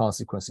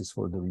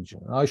for the region.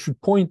 And I should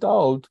point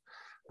out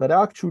that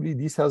actually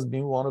this has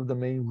been one of the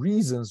main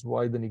reasons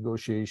why the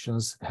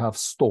negotiations have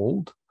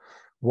stalled,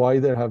 why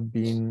there has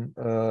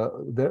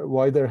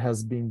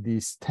been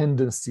this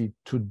tendency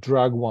to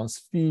drag one's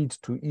feet,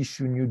 to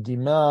issue new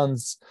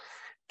demands,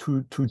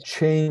 to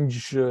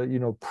change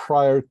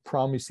prior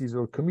promises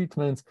or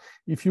commitments.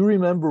 If you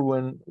remember,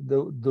 when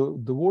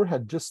the war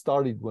had just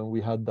started, when we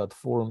had that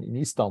forum in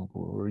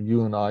Istanbul where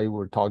you and I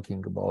were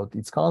talking about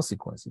its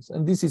consequences,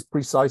 and this is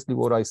precisely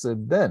what I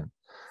said then.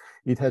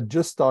 It had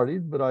just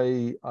started, but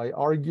I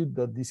argued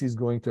that this is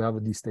going to have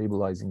a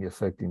destabilizing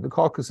effect in the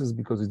Caucasus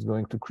because it's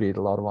going to create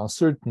a lot of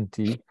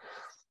uncertainty,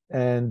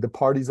 and the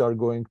parties are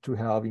going to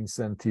have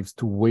incentives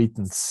to wait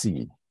and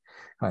see,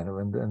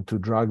 and to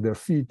drag their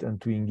feet and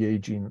to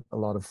engage in a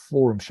lot of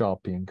forum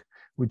shopping,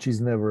 which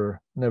is never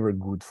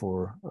good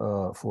for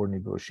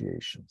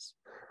negotiations.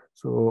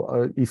 So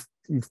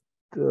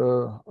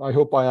I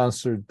hope I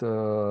answered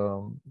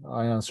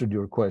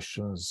your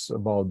questions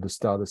about the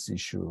status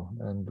issue,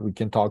 and we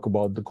can talk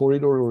about the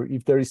corridor, or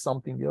if there is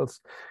something else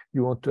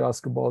you want to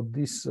ask about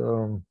this.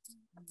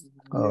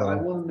 I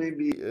want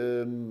maybe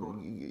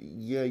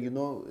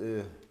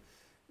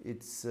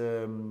it's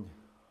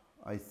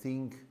I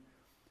think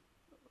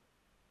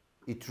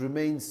it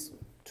remains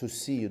to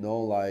see,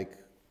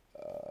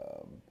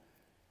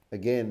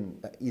 again,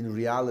 in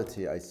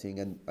reality, I think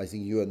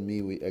you and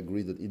me, we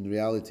agree that in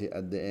reality,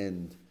 at the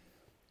end,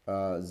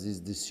 this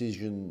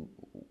decision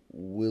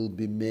will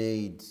be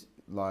made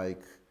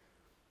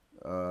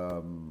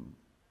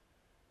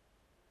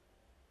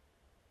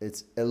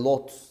it's a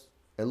lot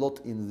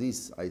in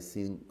this, I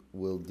think,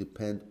 will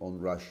depend on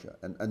Russia,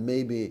 and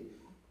maybe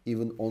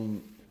even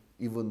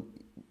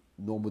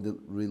nobody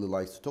really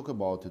likes to talk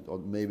about it, or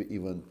maybe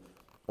even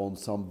on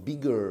some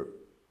bigger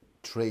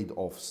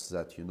trade-offs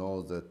that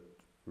that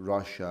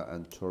Russia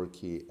and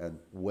Turkey and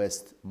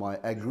West might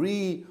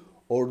agree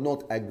or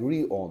not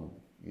agree on,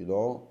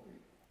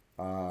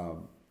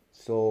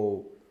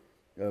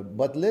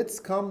 but let's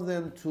come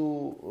then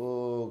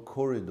to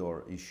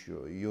corridor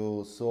issue.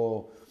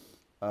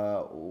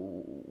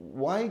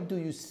 Why do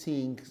you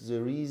think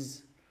there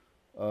is,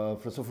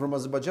 so from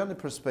Azerbaijani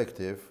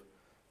perspective,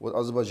 what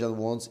Azerbaijan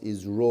wants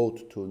is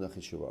road to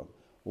Nakhchivan.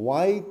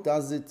 Why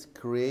does it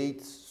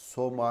create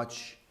so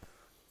much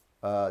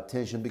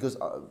tension? Because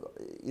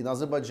in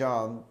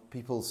Azerbaijan,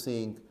 people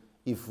think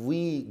if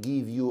we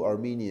give you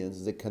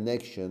Armenians the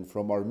connection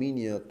from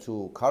Armenia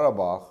to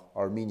Karabakh,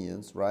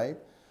 Armenians, right?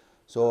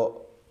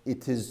 So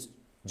it is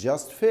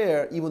just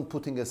fair, even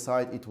putting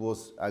aside it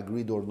was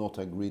agreed or not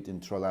agreed in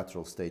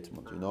trilateral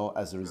statement,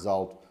 as a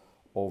result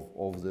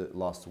of the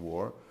last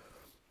war.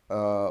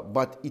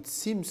 But it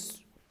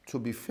seems to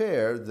be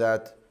fair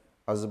that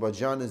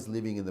Azerbaijanis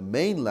living in the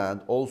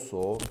mainland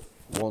also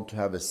want to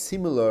have a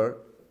similar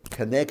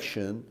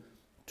connection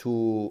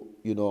to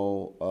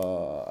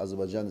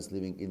Azerbaijanis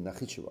living in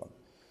Nakhchivan.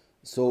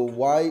 So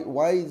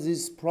why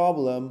this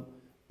problem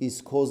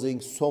is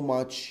causing so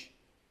much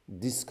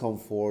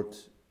discomfort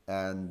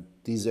and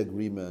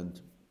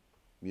disagreement,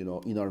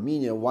 in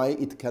Armenia? Why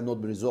it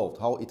cannot be resolved?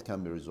 How it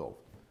can be resolved?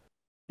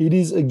 It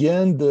is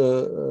again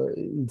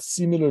it's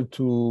similar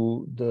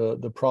to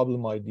the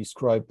problem I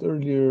described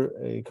earlier,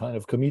 a kind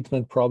of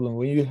commitment problem.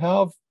 When you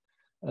have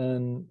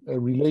a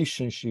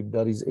relationship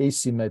that is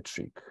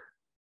asymmetric,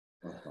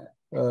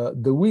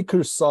 the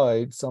weaker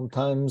side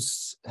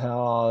sometimes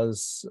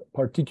has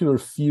particular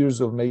fears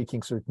of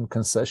making certain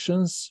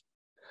concessions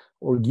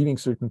or giving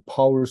certain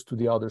powers to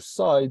the other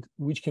side,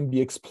 which can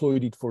be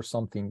exploited for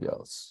something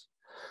else.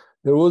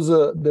 there was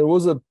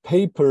a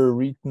paper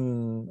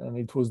written, and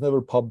it was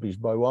never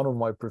published, by one of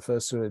my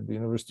professors at the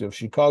University of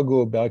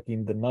Chicago back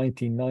in the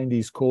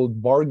 1990s,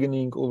 called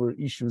 "Bargaining Over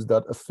Issues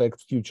That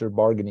Affect Future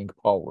Bargaining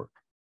Power."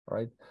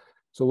 Right.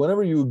 So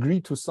whenever you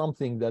agree to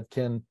something that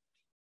can,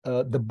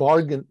 the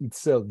bargain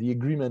itself, the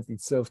agreement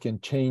itself, can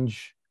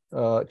change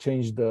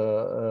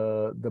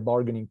the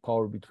bargaining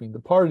power between the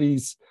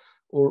parties,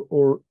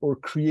 or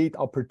create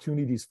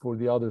opportunities for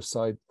the other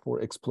side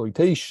for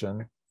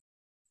exploitation,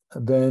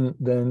 then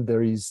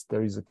there is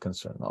a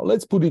concern. Now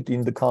let's put it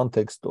in the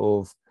context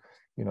of,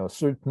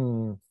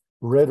 certain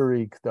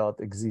rhetoric that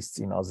exists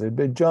in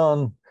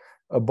Azerbaijan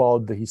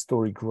about the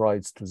historic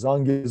rights to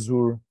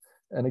Zangezur,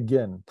 and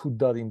again put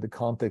that in the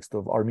context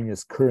of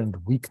Armenia's current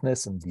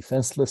weakness and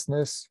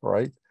defenselessness,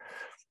 right?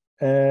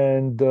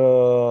 And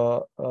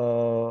the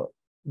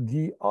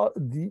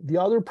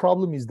other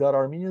problem is that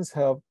Armenians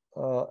have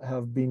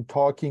been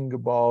talking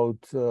about,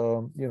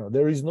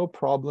 there is no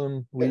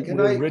problem. Can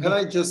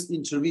I just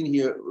intervene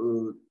here?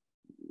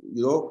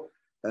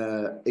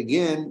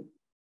 Again,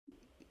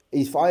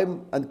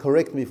 and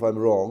correct me if I'm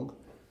wrong,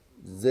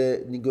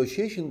 the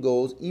negotiation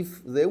goes,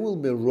 if there will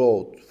be a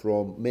road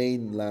from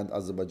mainland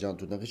Azerbaijan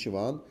to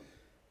Nakhchivan,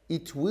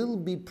 it will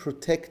be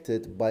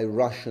protected by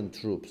Russian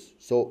troops.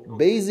 So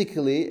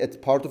basically, it's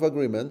part of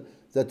agreement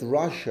that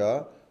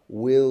Russia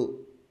will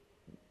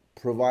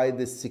provide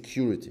the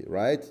security,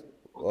 right?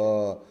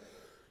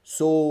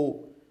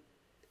 So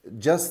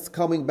just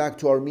coming back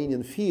to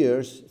Armenian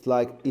fears,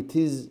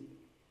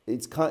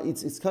 it's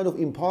kind of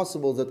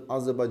impossible that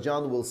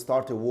Azerbaijan will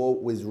start a war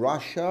with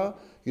Russia,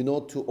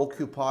 to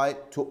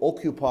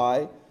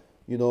occupy,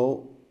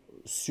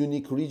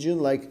 Sunni region.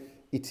 Like,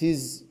 it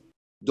is.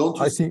 Don't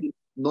you think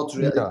not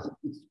real? Yeah.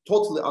 It's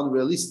totally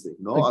unrealistic.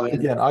 No,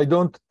 again, I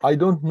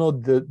don't know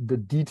the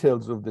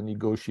details of the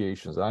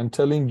negotiations. I'm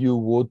telling you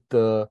what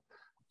the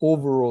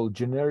overall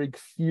generic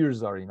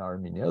fears are in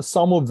Armenia.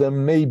 Some of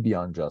them may be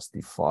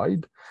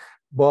unjustified,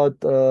 but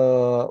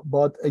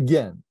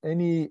again,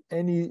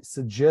 any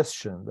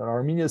suggestion that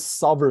Armenia's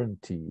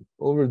sovereignty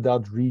over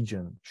that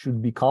region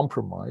should be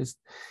compromised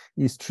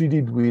is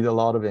treated with a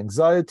lot of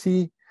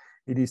anxiety.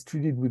 It is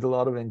treated with a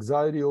lot of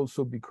anxiety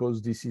also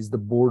because this is the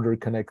border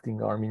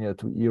connecting Armenia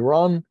to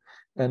Iran.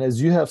 And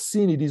as you have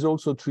seen, it is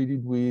also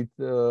treated with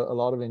a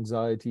lot of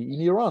anxiety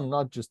in Iran,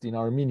 not just in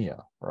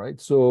Armenia, right?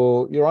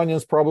 So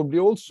Iranians probably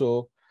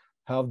also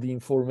have the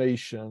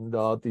information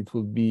that it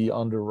will be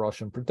under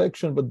Russian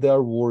protection, but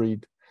they're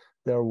worried.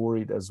 They're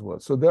worried as well.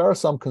 So there are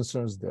some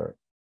concerns there.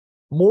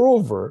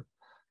 Moreover,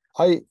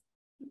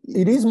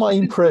 it is my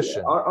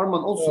impression.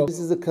 Arman, also, this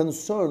is a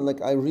concern.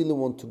 Like, I really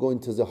want to go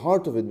into the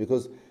heart of it,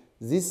 because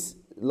this,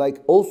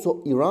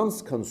 also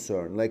Iran's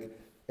concern. Like,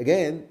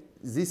 again,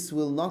 this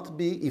will not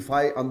be, if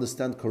I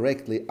understand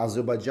correctly,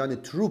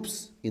 Azerbaijani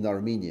troops in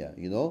Armenia.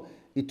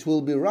 It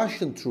will be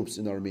Russian troops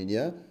in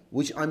Armenia,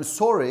 which, I'm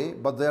sorry,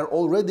 but they're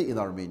already in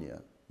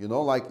Armenia.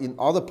 Like in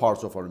other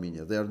parts of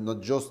Armenia, they are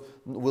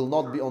will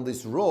not be on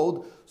this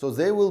road. So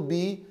they will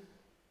be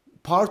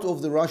part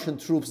of the Russian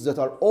troops that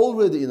are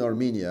already in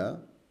Armenia,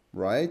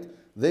 right?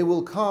 They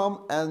will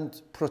come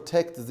and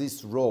protect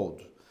this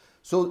road.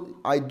 So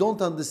I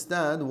don't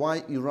understand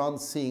why Iran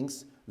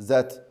thinks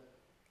that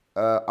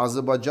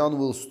Azerbaijan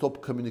will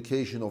stop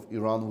communication of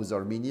Iran with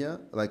Armenia.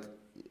 Like,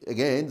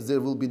 again,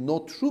 there will be no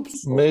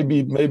troops.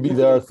 Maybe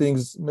there are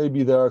things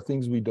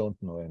we don't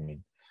know.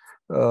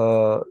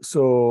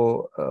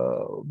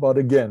 But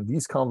again,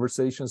 these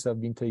conversations have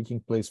been taking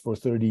place for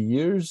 30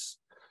 years,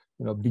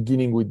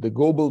 beginning with the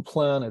global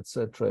plan,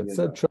 etc.,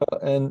 etc.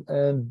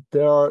 And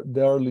there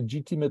are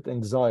legitimate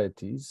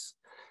anxieties.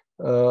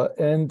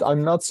 And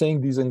I'm not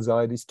saying these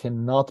anxieties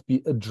cannot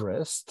be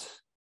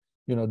addressed.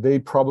 They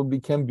probably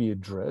can be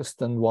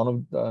addressed. And one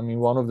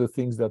of the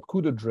things that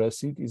could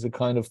address it is a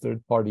kind of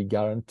third-party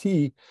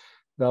guarantee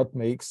that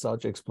makes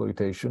such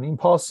exploitation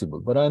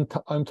impossible. But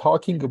I'm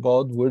talking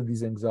about where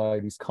these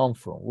anxieties come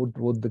from,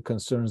 what the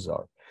concerns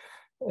are.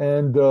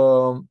 And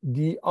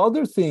the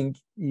other thing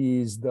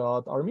is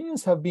that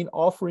Armenians have been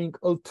offering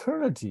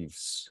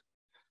alternatives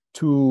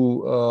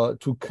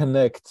to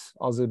connect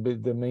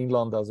the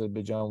mainland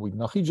Azerbaijan with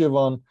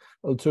Nakhichevan,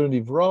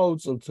 alternative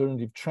routes,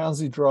 alternative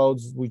transit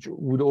routes, which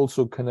would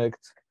also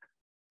connect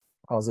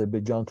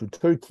Azerbaijan to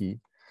Turkey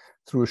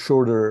through a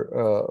shorter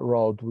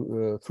route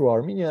through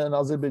Armenia, and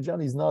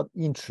Azerbaijan is not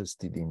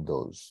interested in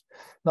those.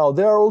 Now,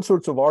 there are all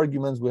sorts of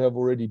arguments. We have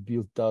already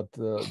built that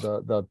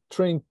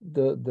train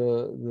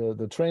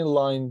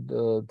line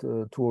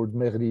toward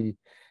Mehri,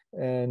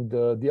 and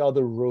the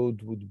other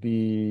road would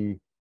be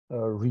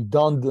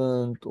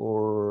redundant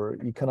or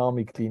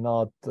economically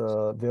not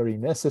very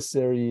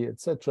necessary,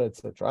 etc.,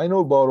 etc. I know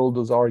about all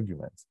those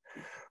arguments.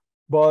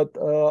 But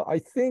I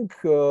think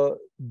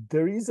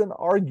there is an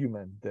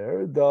argument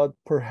there that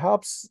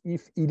perhaps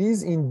if it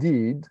is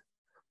indeed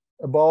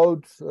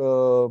about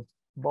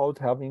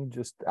having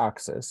just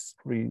access,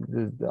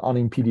 the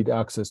unimpeded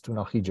access to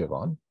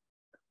Nakhichevan,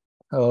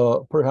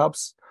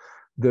 perhaps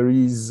there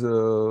is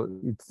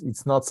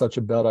it's not such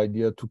a bad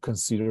idea to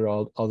consider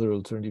other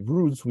alternative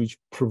routes which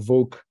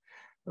provoke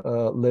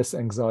less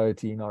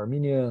anxiety in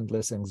Armenia and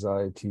less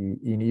anxiety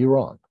in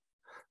Iran.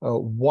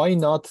 Why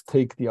not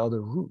take the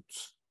other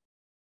routes?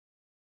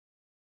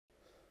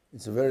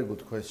 It's a very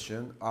good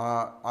question.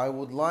 I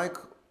would like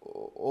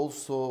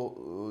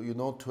also,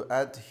 to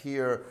add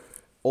here,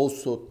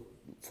 also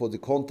for the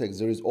context,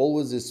 there is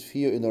always this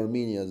fear in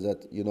Armenia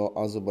that,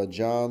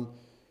 Azerbaijan,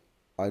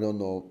 I don't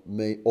know,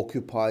 may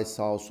occupy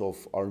south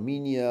of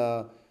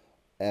Armenia,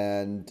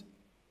 and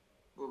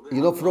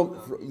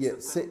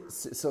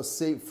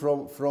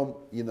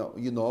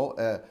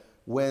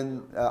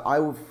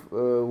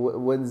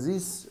when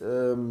this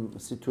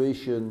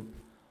situation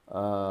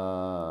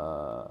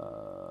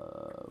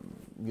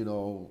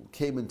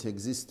came into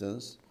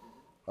existence,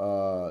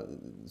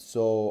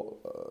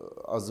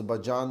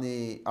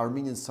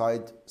 Armenian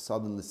side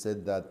suddenly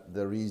said that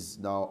there is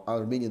now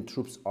Armenian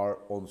troops are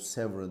on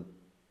sovereign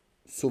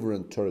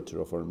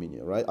territory of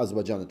Armenia, right?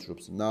 Azerbaijani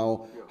troops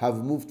now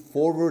have moved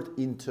forward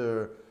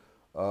into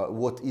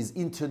what is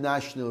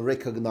international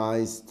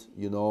recognized,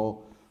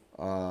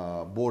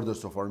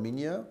 borders of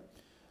Armenia,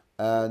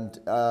 and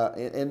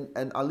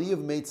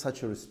Aliyev made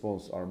such a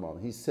response,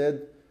 Arman. He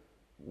said,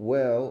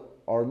 well,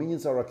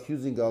 Armenians are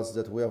accusing us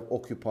that we have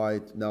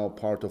occupied now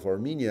part of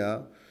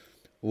Armenia.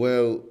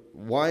 Well,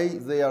 why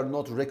they are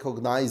not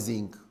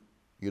recognizing,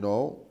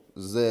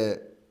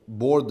 the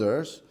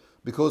borders?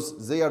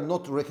 Because they are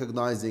not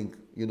recognizing,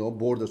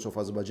 borders of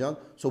Azerbaijan.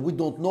 So we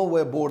don't know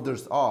where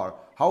borders are.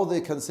 How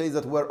they can say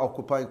that we're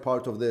occupying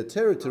part of their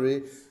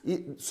territory?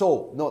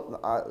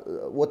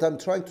 What I'm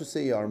trying to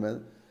say,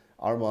 Arman,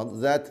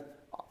 that,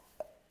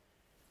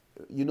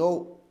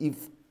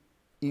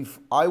 if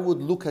I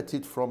would look at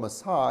it from a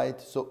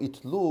side, so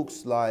it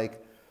looks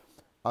like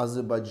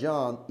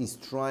Azerbaijan is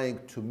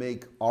trying to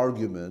make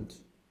argument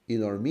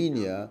in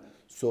Armenia.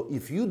 So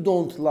if you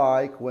don't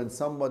like when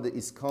somebody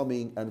is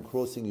coming and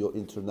crossing your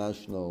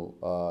international,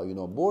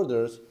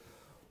 borders,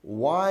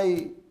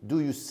 why do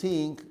you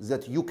think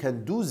that you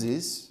can do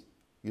this,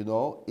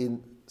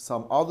 in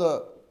some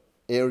other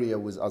area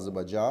with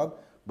Azerbaijan,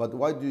 but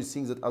why do you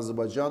think that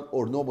Azerbaijan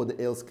or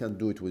nobody else can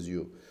do it with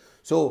you?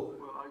 So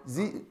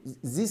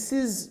this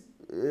is,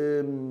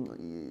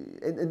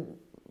 and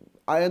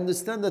I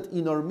understand that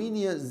in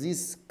Armenia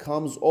this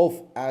comes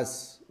off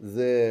as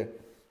the,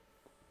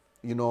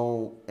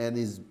 and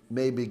is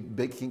maybe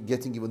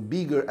getting even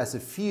bigger as a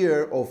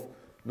fear of,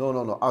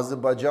 no,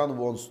 Azerbaijan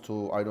wants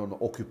to,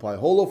 occupy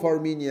whole of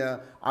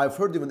Armenia. I've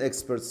heard even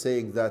experts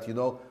saying that,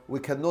 we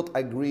cannot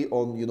agree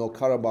on,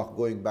 Karabakh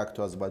going back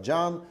to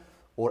Azerbaijan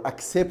or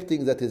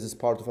accepting that it is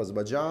part of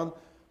Azerbaijan,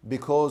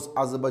 because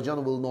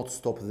Azerbaijan will not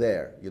stop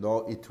there.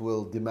 It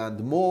will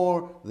demand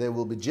more, there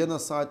will be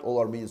genocide, all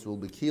Armenians will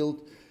be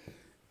killed.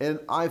 And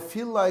I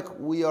feel like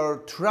we are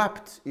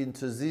trapped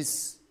into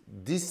this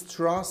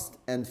distrust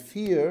and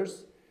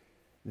fears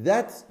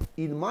that,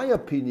 in my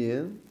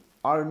opinion,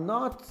 are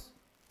not,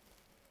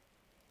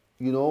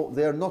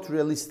 they are not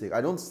realistic.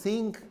 I don't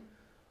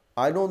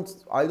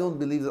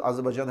believe that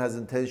Azerbaijan has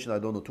intention,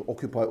 to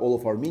occupy all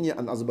of Armenia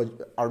and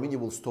Armenia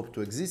will stop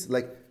to exist.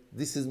 Like,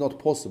 this is not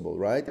possible,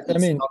 right?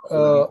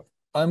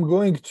 I'm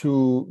going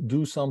to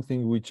do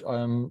something which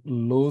I'm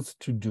loath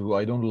to do.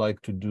 I don't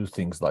like to do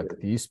things like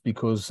this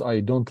because I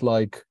don't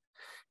like,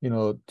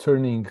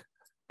 turning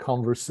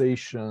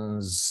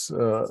conversations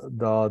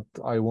that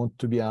I want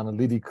to be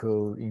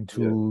analytical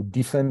into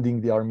defending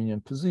the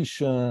Armenian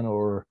position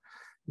or,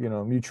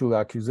 mutual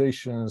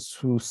accusations,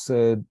 who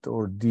said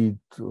or did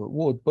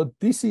what. But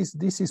this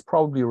is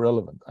probably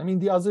relevant. I mean,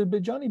 the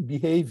Azerbaijani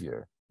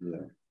behavior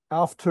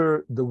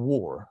after the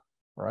war,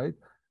 right,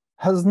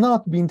 has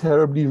not been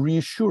terribly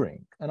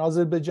reassuring. And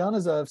Azerbaijan,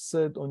 as I have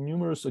said on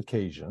numerous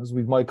occasions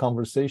with my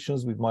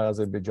conversations with my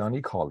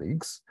Azerbaijani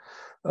colleagues,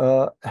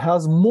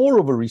 has more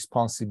of a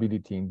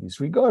responsibility in this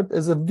regard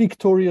as a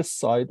victorious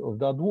side of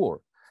that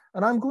war.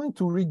 And I'm going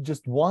to read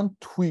just one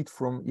tweet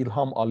from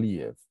Ilham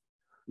Aliyev.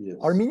 Yes.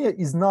 Armenia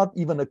is not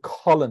even a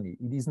colony.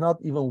 It is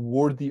not even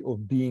worthy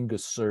of being a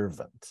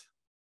servant.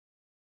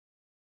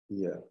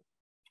 Yeah.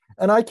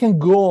 And I can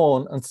go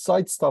on and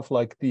cite stuff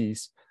like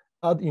this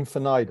ad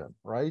infinitum,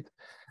 right?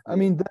 I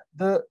mean,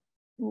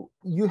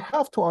 you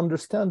have to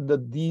understand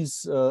that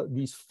these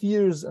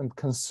fears and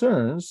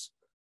concerns,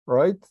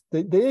 right?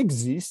 They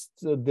exist.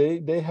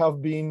 They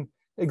have been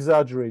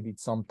exaggerated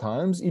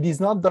sometimes. It is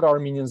not that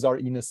Armenians are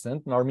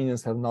innocent, and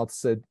Armenians have not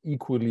said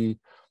equally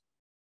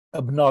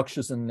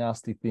obnoxious and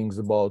nasty things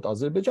about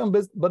Azerbaijan.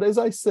 But as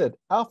I said,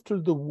 after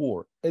the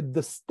war, at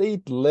the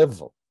state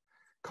level,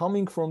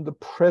 coming from the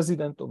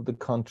president of the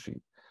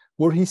country,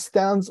 where he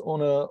stands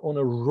on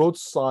a road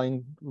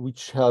sign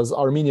which has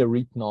Armenia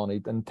written on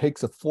it and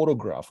takes a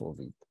photograph of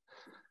it,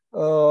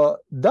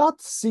 that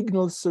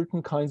signals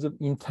certain kinds of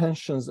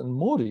intentions and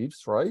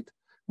motives, right,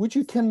 which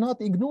you cannot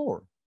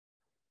ignore.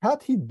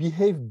 Had he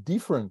behaved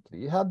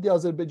differently, had the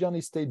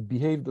Azerbaijani state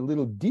behaved a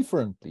little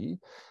differently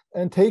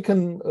and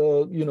taken,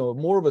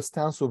 more of a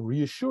stance of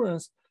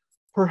reassurance,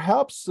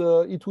 perhaps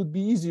it would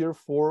be easier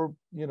for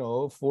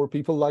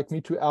people like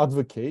me to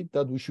advocate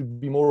that we should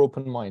be more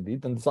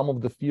open-minded and some of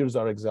the fears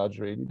are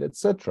exaggerated,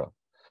 etc.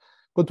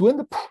 But when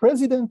the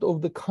president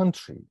of the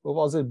country, of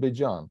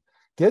Azerbaijan,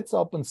 gets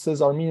up and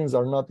says Armenians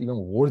are not even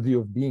worthy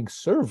of being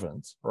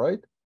servants, right?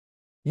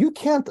 You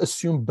can't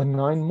assume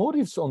benign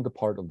motives on the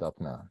part of that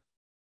man.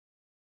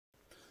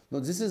 No,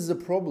 this is the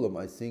problem,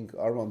 I think,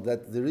 Arman,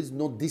 that there is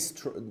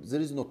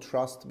no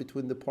trust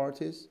between the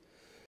parties.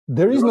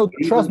 There is no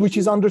trust, which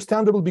is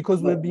understandable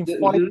because we've been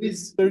fighting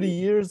 30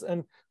 years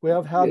and we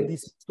have had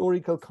this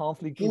historical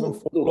conflict even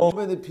for long. Too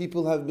many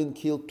people have been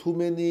killed, too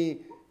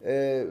many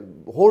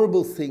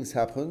horrible things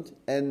happened,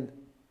 and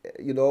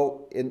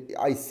and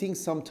I think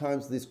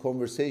sometimes these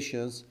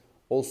conversations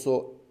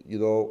also,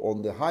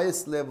 on the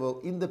highest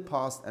level in the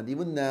past and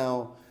even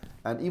now,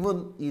 and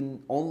even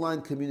in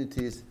online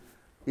communities,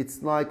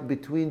 it's like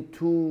between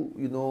two,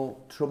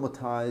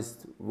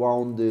 traumatized,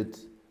 wounded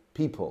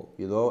people,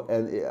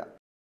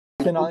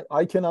 and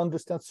I can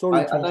understand.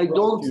 Sorry, I can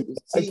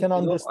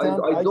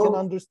understand. I can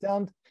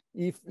understand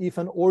if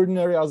an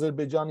ordinary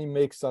Azerbaijani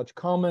makes such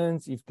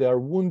comments, if they are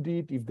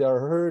wounded, if they are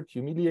hurt,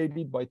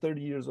 humiliated by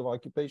 30 years of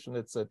occupation,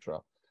 etc.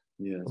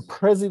 Yes. A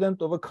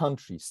president of a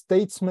country,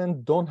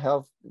 statesmen don't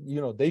have,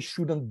 they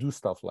shouldn't do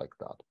stuff like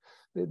that.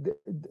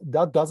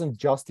 That doesn't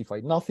justify.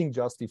 Nothing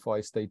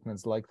justifies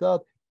statements like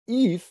that.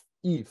 If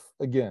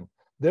again,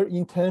 their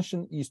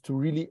intention is to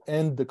really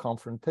end the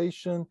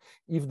confrontation,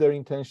 if their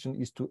intention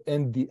is to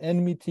end the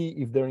enmity,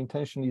 if their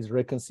intention is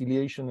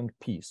reconciliation and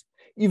peace.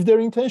 If their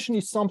intention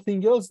is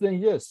something else, then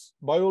yes,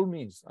 by all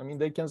means. I mean,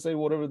 they can say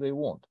whatever they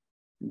want.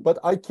 But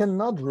I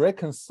cannot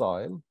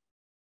reconcile,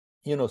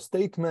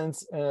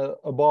 statements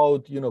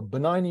about,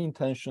 benign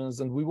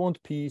intentions and we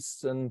want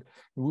peace and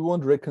we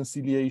want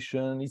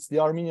reconciliation. It's the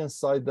Armenian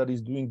side that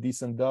is doing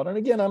this and that. And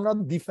again, I'm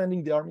not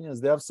defending the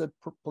Armenians. They have said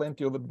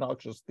plenty of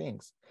obnoxious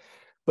things.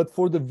 But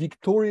for the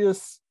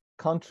victorious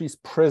country's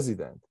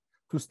president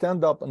to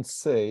stand up and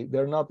say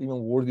they're not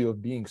even worthy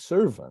of being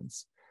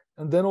servants,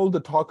 and then all the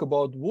talk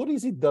about what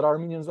is it that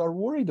Armenians are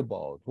worried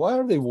about? Why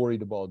are they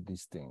worried about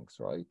these things,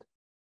 right?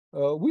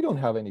 We don't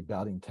have any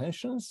bad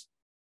intentions.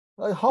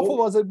 Half of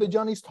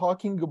Azerbaijan is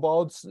talking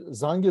about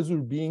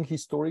Zangezur being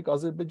historic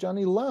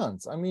Azerbaijani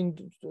lands. I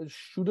mean,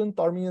 shouldn't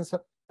Armenians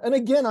have? And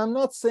again, I'm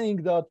not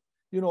saying that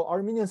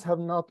Armenians have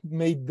not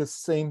made the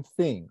same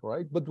thing,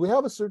 right? But we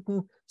have a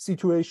certain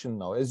situation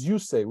now. As you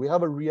say, we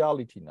have a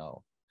reality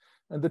now.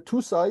 And the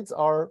two sides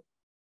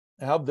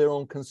have their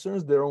own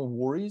concerns, their own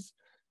worries,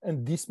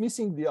 and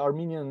dismissing the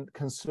Armenian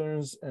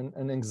concerns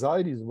and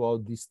anxieties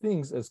about these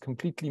things as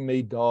completely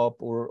made up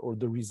or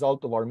the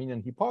result of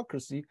Armenian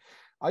hypocrisy,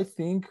 I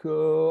think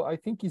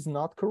is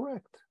not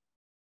correct.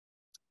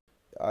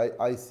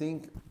 I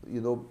think,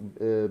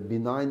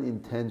 benign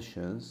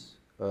intentions,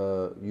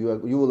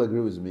 you will agree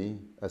with me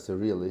as a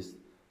realist,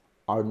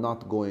 are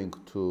not going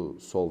to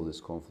solve this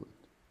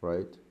conflict,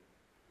 right?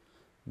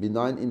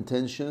 Benign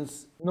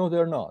intentions, no,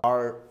 they're not.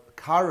 Are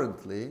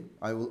currently,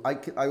 I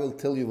will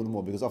tell you even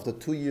more, because after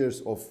 2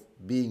 years of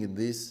being in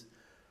this,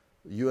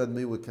 you and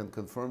me, we can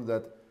confirm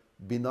that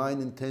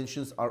benign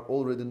intentions are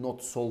already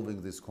not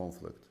solving this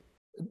conflict.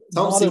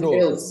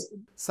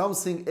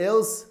 Something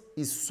else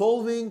is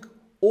solving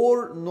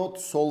or not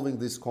solving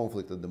this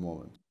conflict at the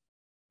moment.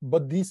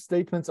 But these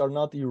statements are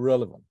not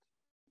irrelevant.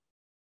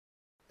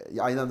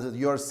 I understand.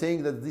 You are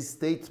saying that these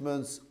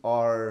statements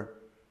are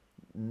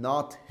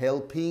not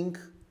helping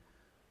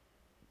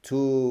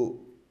to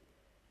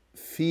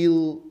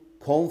feel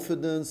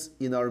confidence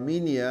in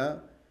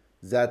Armenia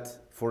that,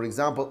 for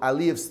example,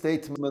 Aliyev's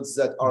statements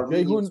that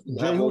Armenians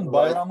Ceyhun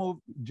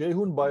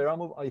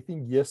Bayramov, I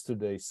think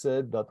yesterday,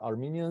 said that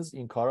Armenians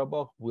in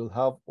Karabakh will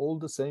have all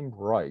the same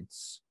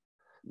rights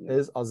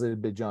as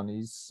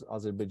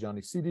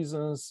Azerbaijani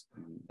citizens.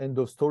 End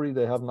of story,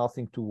 they have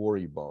nothing to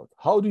worry about.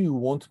 How do you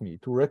want me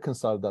to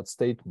reconcile that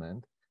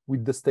statement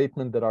with the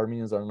statement that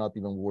Armenians are not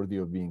even worthy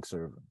of being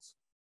servants?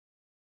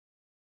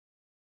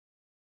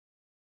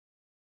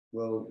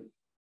 Well,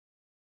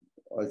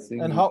 I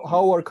think... And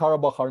how are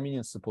Karabakh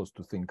Armenians supposed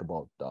to think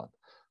about that?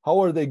 How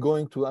are they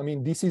going to, I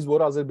mean, this is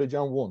what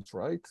Azerbaijan wants,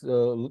 right?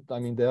 I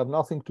mean, they have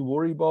nothing to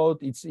worry about.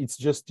 It's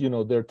just,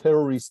 their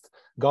terrorist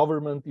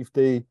government, if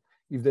they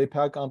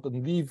pack up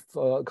and leave,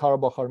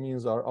 Karabakh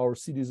Armenians are our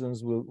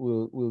citizens,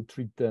 will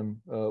treat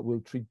them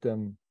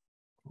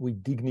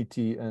with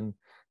dignity and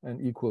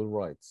equal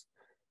rights.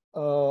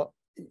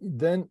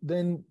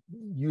 Then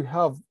you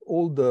have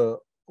all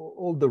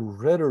the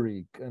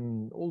rhetoric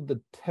and all the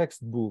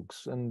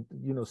textbooks and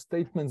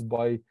statements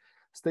by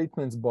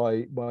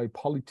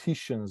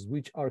politicians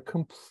which are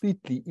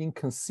completely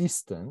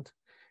inconsistent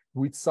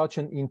with such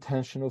an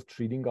intention of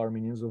treating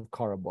Armenians of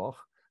Karabakh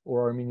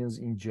or Armenians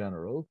in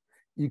general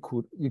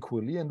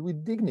equally and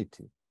with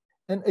dignity.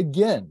 And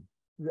again,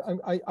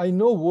 I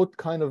know what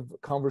kind of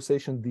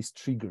conversation this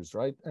triggers,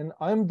 right? And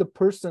I'm the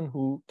person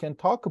who can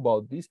talk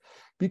about this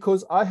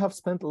because I have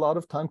spent a lot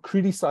of time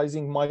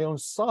criticizing my own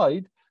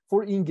side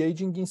for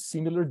engaging in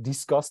similar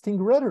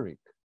disgusting rhetoric.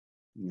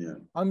 Yeah.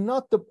 I'm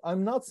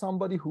not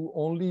somebody who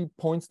only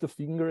points the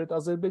finger at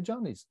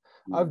Azerbaijanis.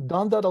 I've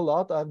done that a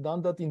lot. I've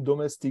done that in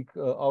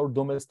our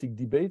domestic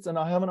debates, and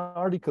I have an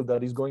article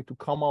that is going to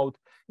come out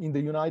in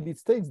the United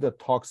States that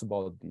talks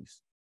about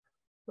this.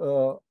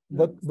 But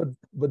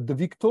the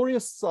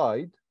victorious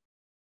side,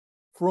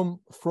 from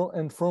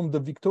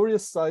the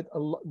victorious side, a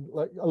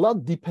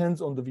lot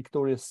depends on the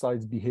victorious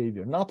side's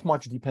behavior. Not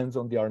much depends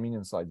on the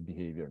Armenian side's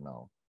behavior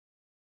now.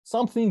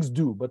 Some things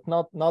do, but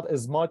not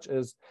as much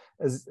as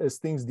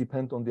things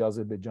depend on the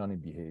Azerbaijani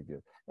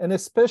behavior. And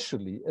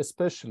especially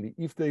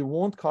if they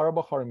want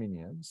Karabakh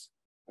Armenians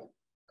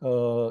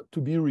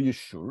to be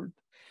reassured,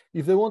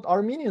 if they want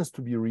Armenians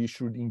to be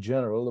reassured in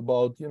general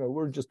about,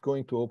 we're just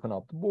going to open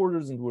up the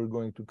borders and we're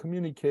going to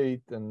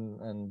communicate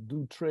and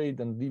do trade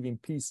and live in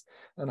peace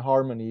and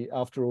harmony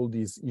after all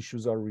these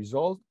issues are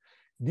resolved,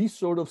 these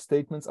sort of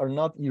statements are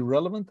not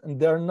irrelevant, and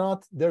they're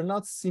not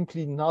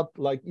simply not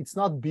like, it's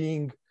not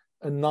being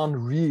a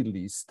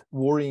non-realist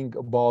worrying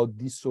about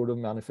these sort of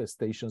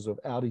manifestations of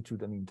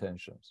attitude and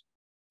intentions.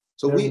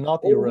 So They're we not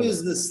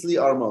obviously,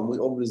 Arman,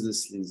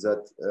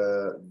 that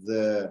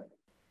the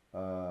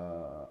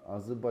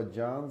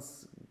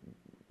Azerbaijan's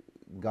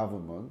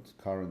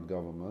current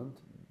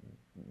government,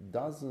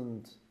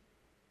 doesn't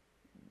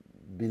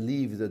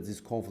believe that this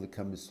conflict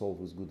can be solved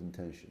with good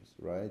intentions,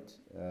 right?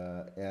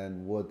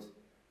 And what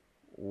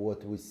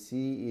we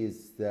see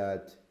is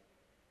that,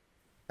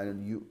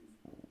 and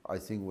I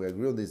think we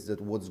agree on this,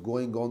 that what's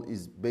going on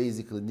is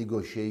basically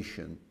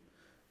negotiation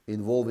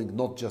involving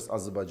not just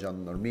Azerbaijan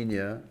and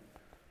Armenia,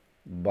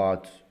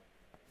 but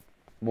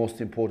most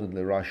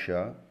importantly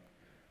Russia.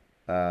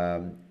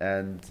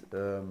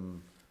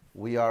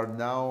 We are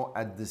now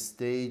at the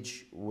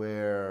stage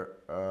where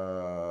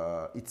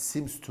it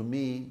seems to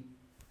me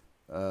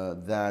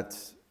that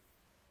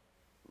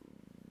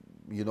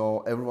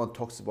everyone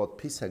talks about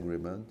peace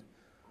agreement,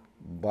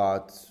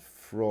 but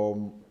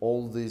from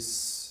all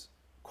these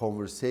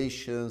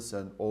conversations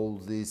and all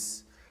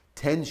this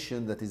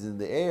tension that is in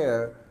the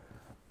air,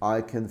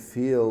 I can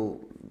feel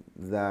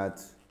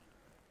that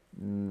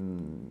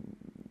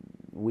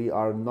we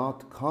are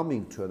not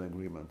coming to an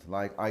agreement.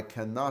 Like, I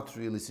cannot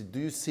really see. Do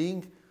you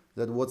think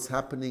that what's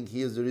happening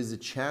here, there is a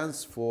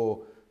chance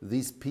for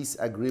this peace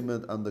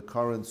agreement under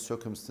current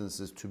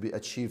circumstances to be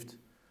achieved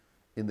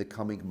in the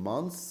coming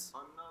months?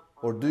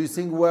 Or do you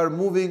think we're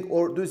moving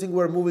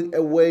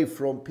away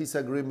from peace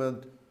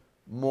agreement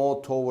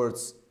more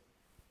towards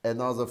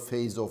another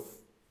phase of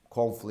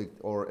conflict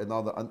or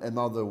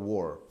another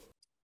war?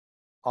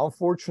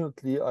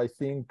 Unfortunately, I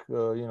think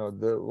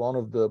one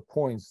of the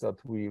points that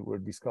we were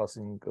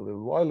discussing a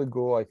little while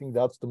ago, I think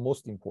that's the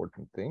most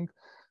important thing,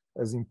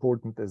 as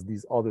important as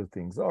these other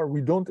things are.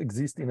 We don't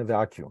exist in a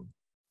vacuum,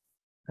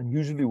 and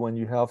usually when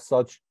you have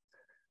such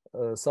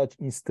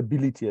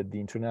instability at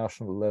the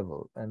international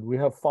level, and we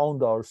have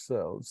found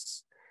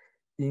ourselves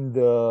at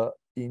the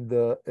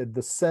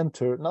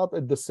center, not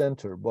at the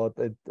center, but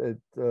at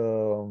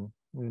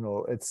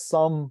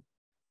some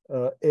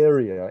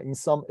in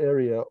some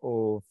area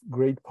of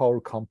great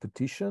power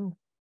competition,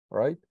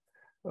 right?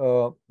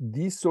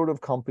 These sort of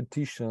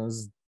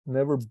competitions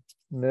never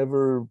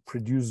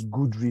produce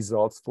good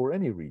results for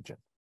any region,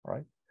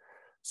 right?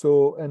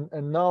 So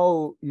and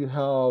now you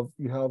have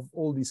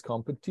all this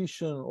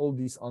competition, all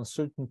this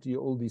uncertainty,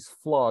 all this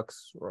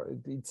flux, right?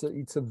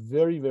 It's a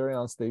very, very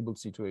unstable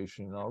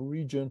situation in our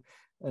region,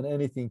 and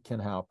anything can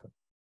happen.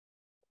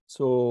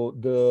 So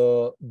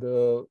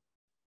the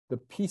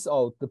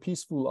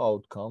peaceful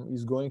outcome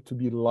is going to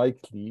be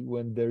likely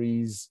when there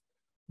is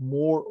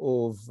more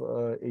of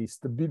a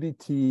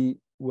stability,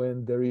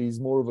 when there is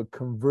more of a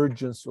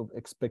convergence of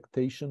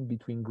expectation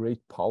between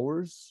great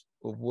powers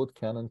of what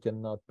can and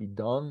cannot be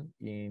done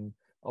in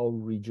our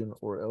region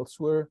or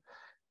elsewhere.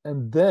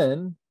 And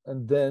then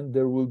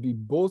there will be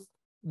both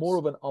more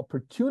of an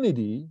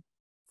opportunity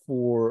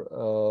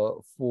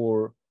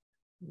for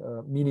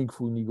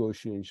meaningful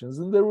negotiations,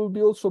 and there will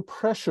be also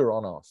pressure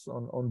on us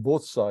on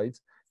both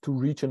sides to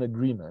reach an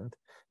agreement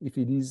if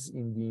it is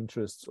in the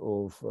interests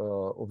of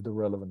the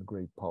relevant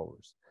great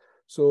powers.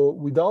 So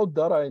without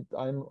that,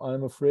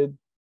 I'm afraid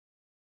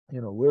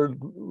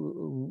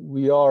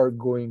we are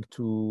going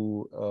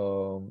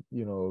to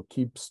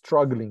keep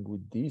struggling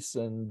with this,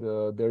 and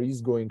there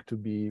is going to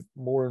be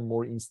more and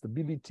more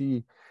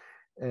instability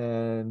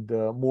and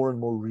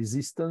more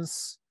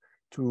resistance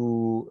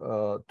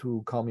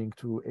to coming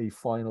to a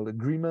final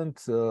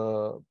agreement.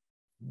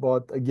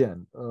 But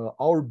again,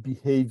 our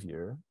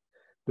behavior,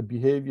 the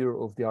behavior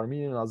of the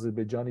Armenian and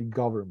Azerbaijani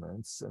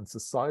governments and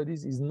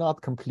societies, is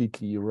not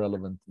completely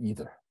irrelevant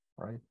either,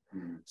 right?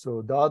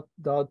 So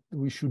that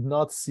we should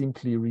not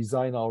simply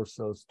resign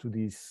ourselves to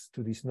this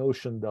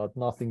notion that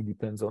nothing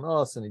depends on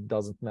us and it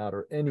doesn't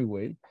matter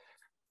anyway.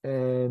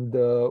 And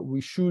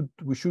we should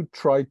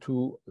try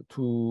to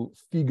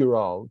figure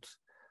out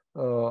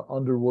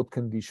under what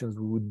conditions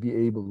we would be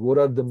able. What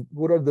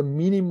are the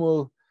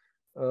minimal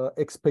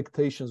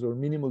expectations or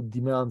minimal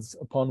demands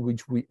upon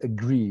which we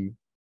agree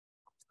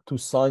to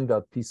sign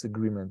that peace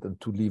agreement and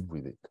to live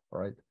with it,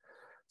 right?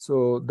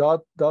 So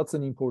that's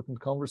an important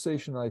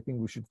conversation. I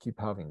think we should keep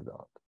having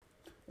that.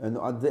 And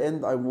at the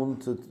end, I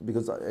wanted,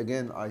 because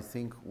again, I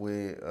think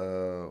we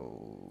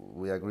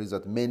agree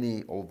that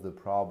many of the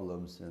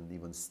problems and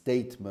even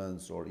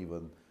statements or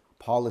even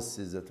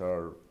policies that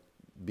are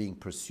being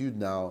pursued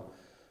now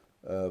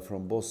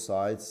from both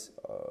sides,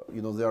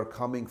 they are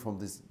coming from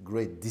this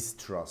great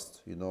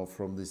distrust,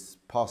 from these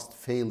past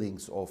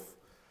failings of,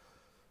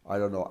 I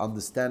don't know,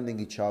 understanding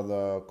each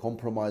other,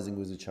 compromising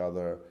with each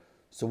other.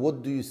 So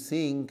what do you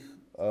think,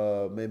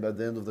 maybe at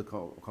the end of the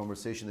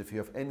conversation, if you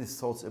have any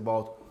thoughts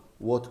about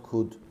what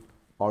could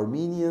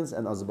Armenians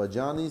and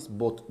Azerbaijanis,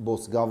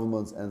 both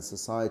governments and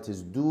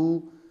societies,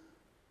 do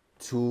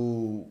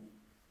to,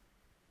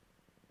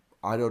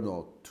 I don't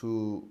know,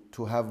 to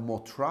have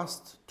more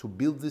trust, to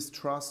build this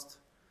trust?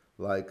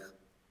 Like,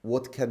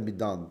 what can be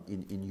done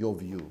in your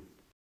view?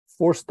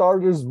 For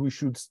starters, we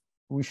should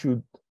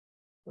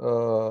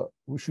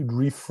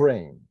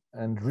refrain,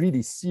 and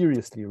really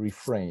seriously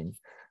refrain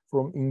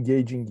from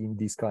engaging in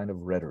this kind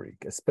of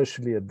rhetoric,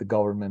 especially at the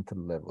governmental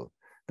level.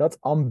 That's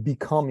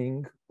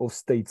unbecoming of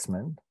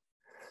statesmen.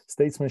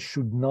 Statesmen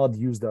should not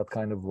use that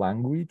kind of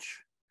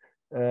language.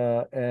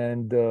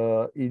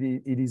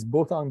 It is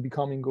both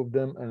unbecoming of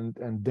them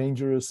and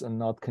dangerous and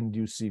not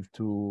conducive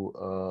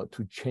to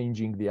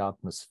changing the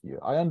atmosphere.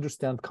 I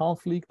understand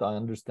conflict, I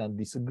understand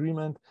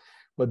disagreement,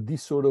 but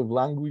this sort of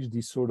language,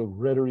 this sort of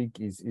rhetoric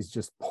is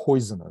just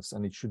poisonous,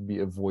 and it should be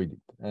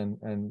avoided.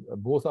 And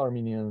both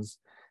Armenians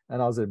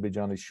and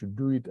Azerbaijanis should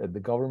do it at the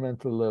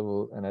governmental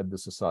level and at the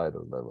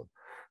societal level.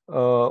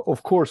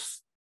 Of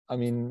course, I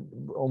mean,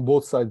 on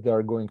both sides there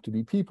are going to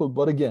be people,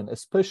 but again,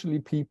 especially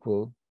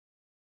people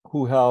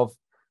who have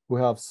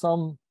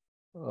some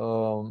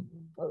who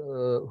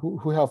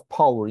have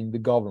power in the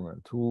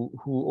government, who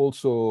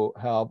also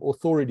have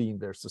authority in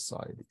their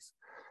societies.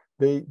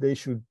 They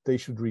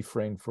should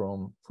refrain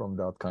from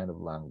that kind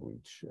of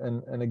language.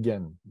 And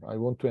again, I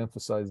want to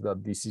emphasize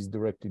that this is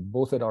directed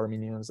both at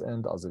Armenians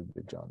and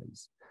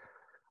Azerbaijanis.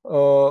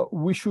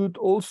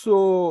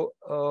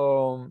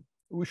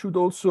 We should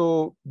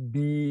also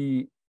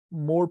be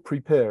more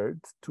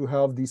prepared to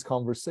have these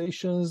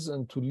conversations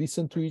and to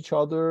listen to each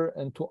other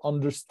and to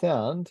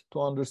understand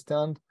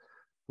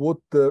what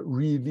the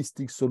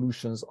realistic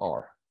solutions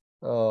are.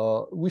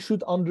 We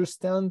should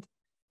understand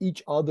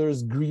each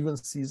other's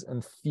grievances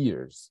and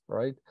fears,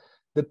 right?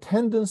 The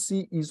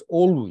tendency is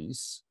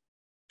always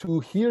to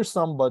hear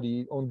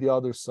somebody on the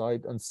other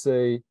side and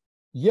say,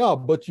 yeah,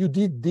 but you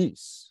did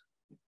this.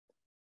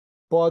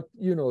 But,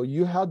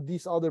 you had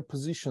this other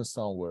position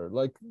somewhere,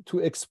 like to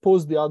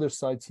expose the other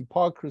side's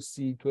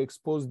hypocrisy, to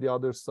expose the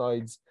other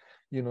side's,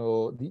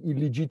 the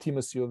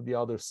illegitimacy of the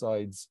other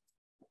side's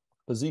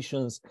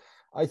positions.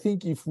 I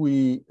think if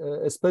we,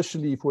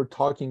 especially if we're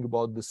talking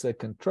about the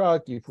second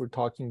track, if we're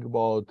talking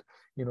about,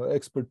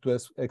 expert to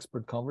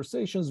expert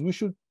conversations, we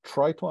should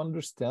try to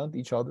understand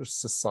each other's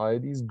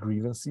society's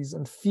grievances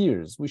and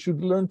fears. We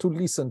should learn to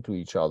listen to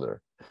each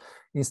other,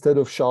 instead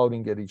of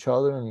shouting at each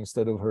other and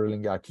instead of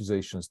hurling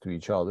accusations to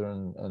each other,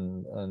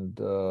 and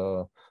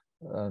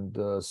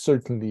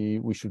certainly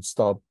we should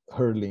stop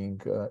hurling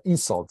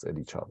insults at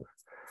each other.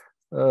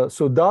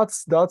 So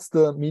that's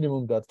the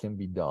minimum that can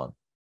be done.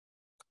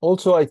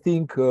 Also, I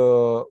think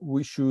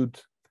we should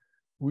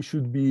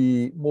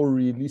be more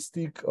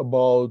realistic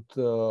about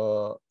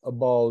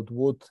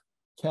what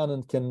can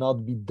and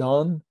cannot be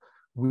done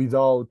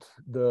without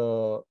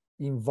the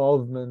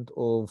involvement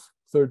of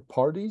third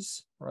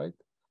parties, right?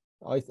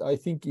 I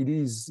think it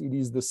is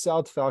the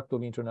sad fact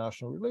of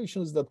international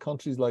relations that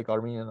countries like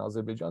Armenia and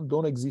Azerbaijan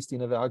don't exist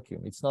in a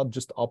vacuum. It's not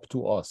just up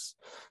to us.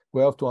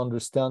 We have to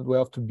understand, we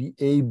have to be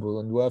able,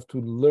 and we have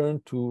to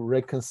learn to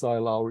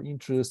reconcile our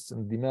interests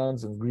and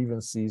demands and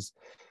grievances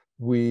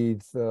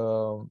with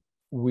the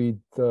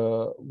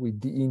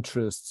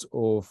interests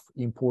of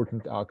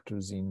important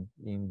actors in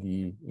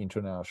the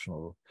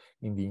international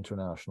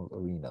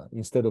arena,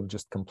 instead of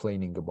just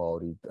complaining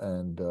about it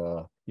and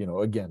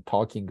again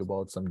talking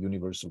about some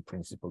universal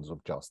principles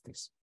of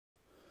justice.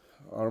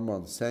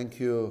 Arman, thank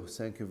you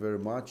very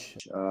much.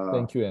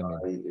 Thank you,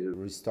 Emin.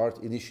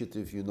 Restart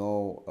Initiative,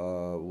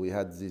 we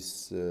had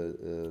this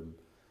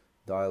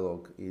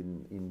dialogue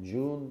in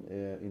June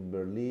in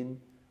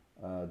Berlin,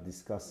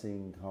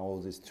 discussing how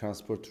these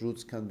transport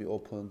routes can be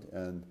opened,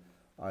 and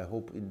I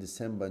hope in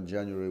December and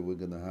January we're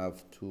going to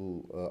have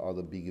two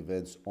other big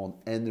events on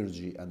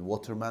energy and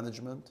water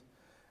management.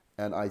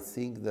 And I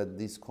think that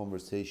these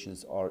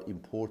conversations are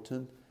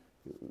important,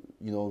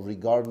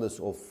 regardless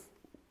of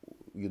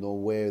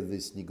where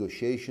these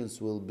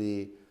negotiations will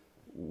be,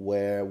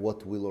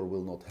 what will or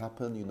will not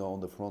happen, on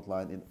the front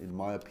line. In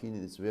my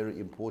opinion, it's very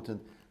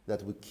important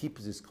that we keep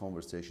these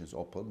conversations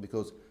open,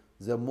 because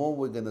the more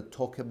we're going to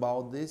talk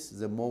about this,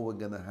 the more we're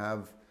going to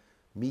have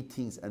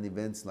meetings and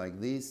events like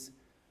this,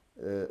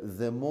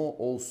 the more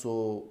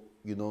also,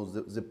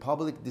 the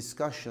public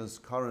discussions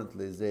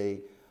currently,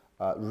 they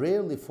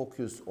rarely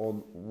focus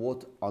on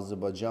what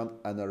Azerbaijan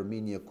and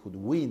Armenia could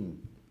win,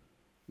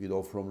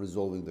 from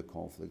resolving the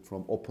conflict,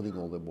 from opening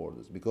all the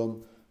borders.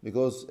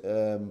 Because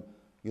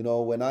You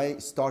know, when I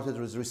started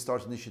with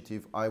Restart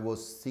Initiative, I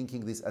was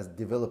thinking this as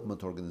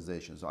development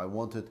organizations. I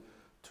wanted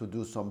to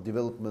do some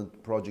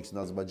development projects in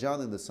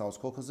Azerbaijan, in the South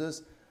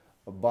Caucasus.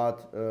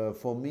 But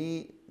for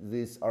me,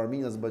 this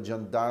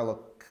Armenia-Azerbaijan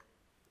dialogue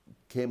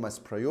came as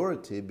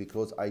priority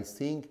because I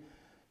think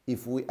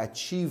if we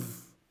achieve,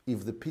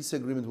 if the peace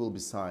agreement will be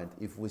signed,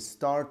 if we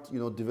start, you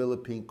know,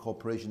 developing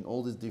cooperation in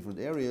all these different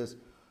areas,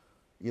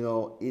 you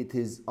know, it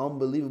is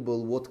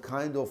unbelievable what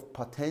kind of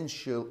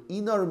potential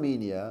in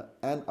Armenia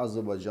and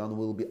Azerbaijan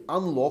will be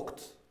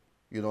unlocked,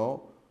 you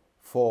know,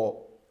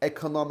 for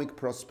economic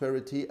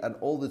prosperity, and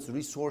all these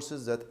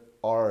resources that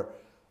are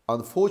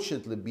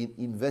unfortunately being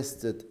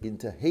invested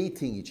into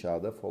hating each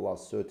other for the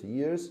last 30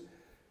 years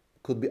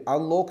could be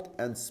unlocked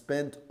and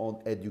spent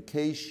on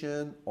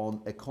education, on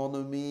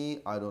economy,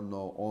 I don't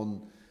know,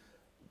 on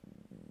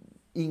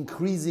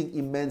increasing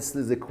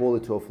immensely the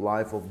quality of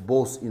life of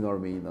both in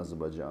Armenia and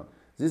Azerbaijan.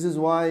 This is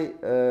why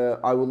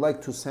I would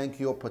like to thank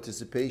your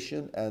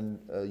participation and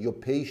your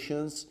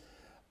patience,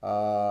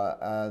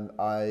 and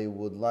I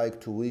would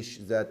like to wish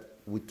that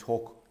we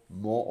talk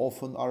more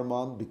often,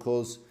 Arman,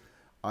 because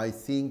I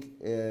think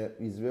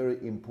it's very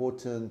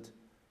important,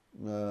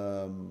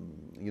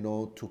 you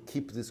know, to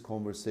keep this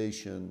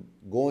conversation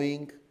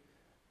going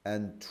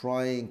and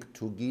trying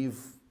to give,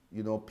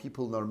 you know,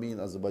 people in Armenia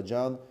and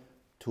Azerbaijan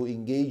to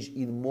engage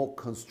in more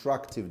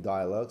constructive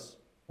dialogues,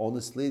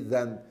 honestly,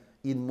 than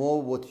in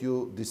more what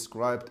you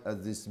described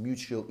as this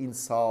mutual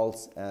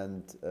insults,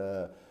 and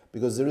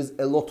because there is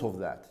a lot of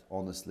that,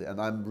 honestly, and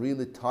I'm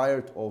really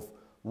tired of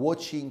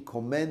watching,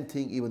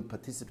 commenting, even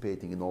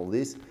participating in all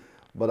this.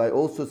 But I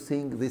also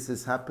think this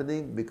is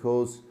happening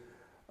because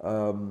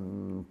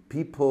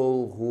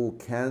people who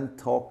can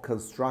talk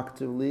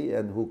constructively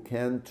and who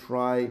can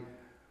try,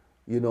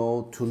 you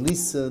know, to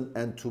listen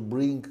and to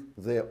bring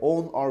their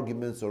own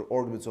arguments or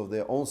arguments of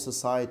their own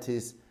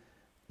societies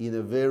in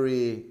a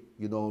very,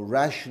 you know,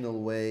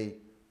 rational way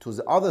to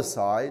the other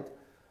side.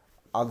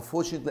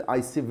 Unfortunately,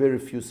 I see very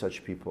few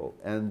such people,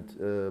 and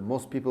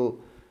most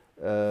people,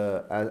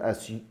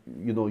 as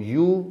you know,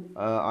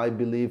 I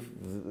believe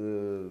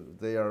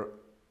they are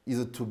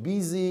either too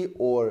busy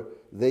or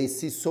they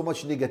see so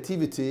much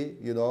negativity,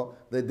 you know,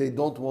 that they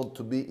don't want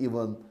to be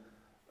even,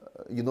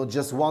 you know,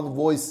 just one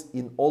voice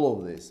in all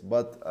of this.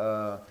 But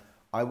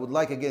I would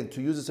like again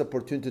to use this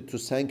opportunity to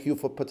thank you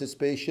for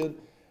participation,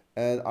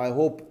 and I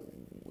hope,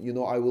 you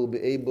know, I will be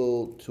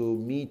able to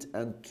meet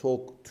and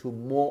talk to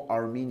more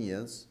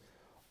Armenians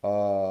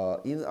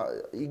in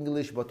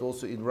English, but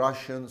also in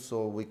Russian,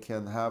 so we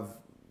can have,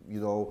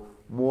 you know,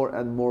 more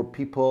and more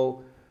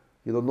people,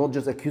 you know, not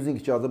just accusing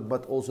each other,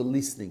 but also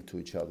listening to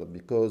each other,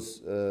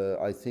 because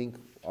I think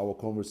our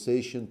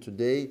conversation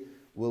today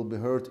will be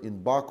heard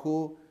in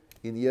Baku,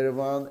 in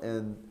Yerevan,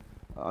 and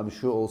I'm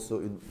sure also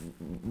in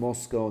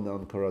Moscow and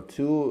Ankara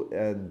too,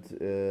 and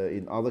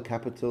in other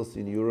capitals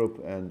in Europe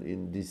and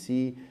in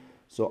DC.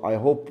 So I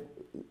hope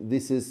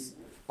this is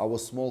our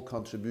small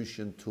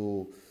contribution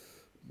to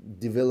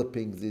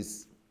developing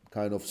this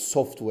kind of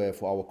software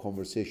for our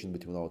conversation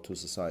between our two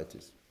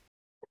societies.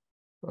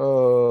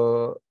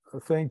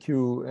 Thank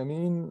you,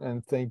 Emin,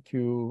 and thank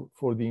you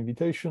for the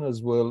invitation,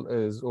 as well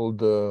as all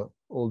the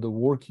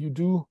work you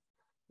do.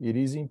 It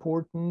is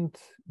important.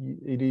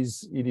 It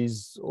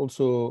is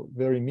also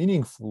very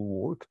meaningful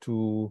work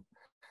to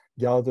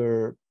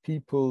gather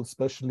people,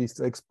 specialists,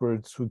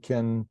 experts who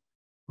can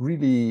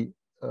really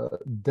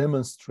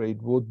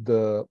demonstrate what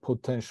the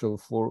potential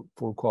for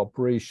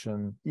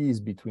cooperation is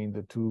between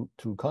the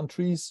two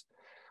countries.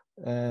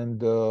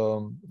 And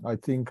I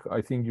think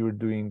you're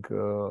doing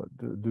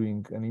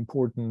an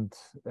important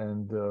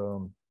and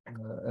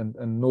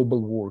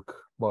noble work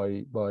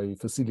by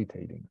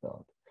facilitating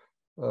that.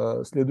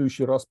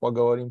 Следующий раз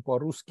поговорим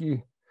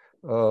по-русски.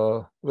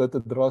 В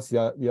этот раз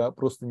я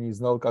просто не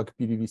знал, как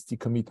перевести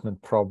commitment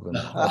problem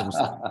на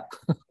русский.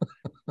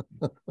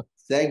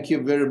 Thank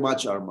you very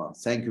much, Arman.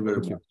 Thank you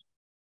very much.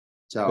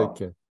 Ciao. Take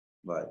care.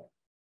 Bye.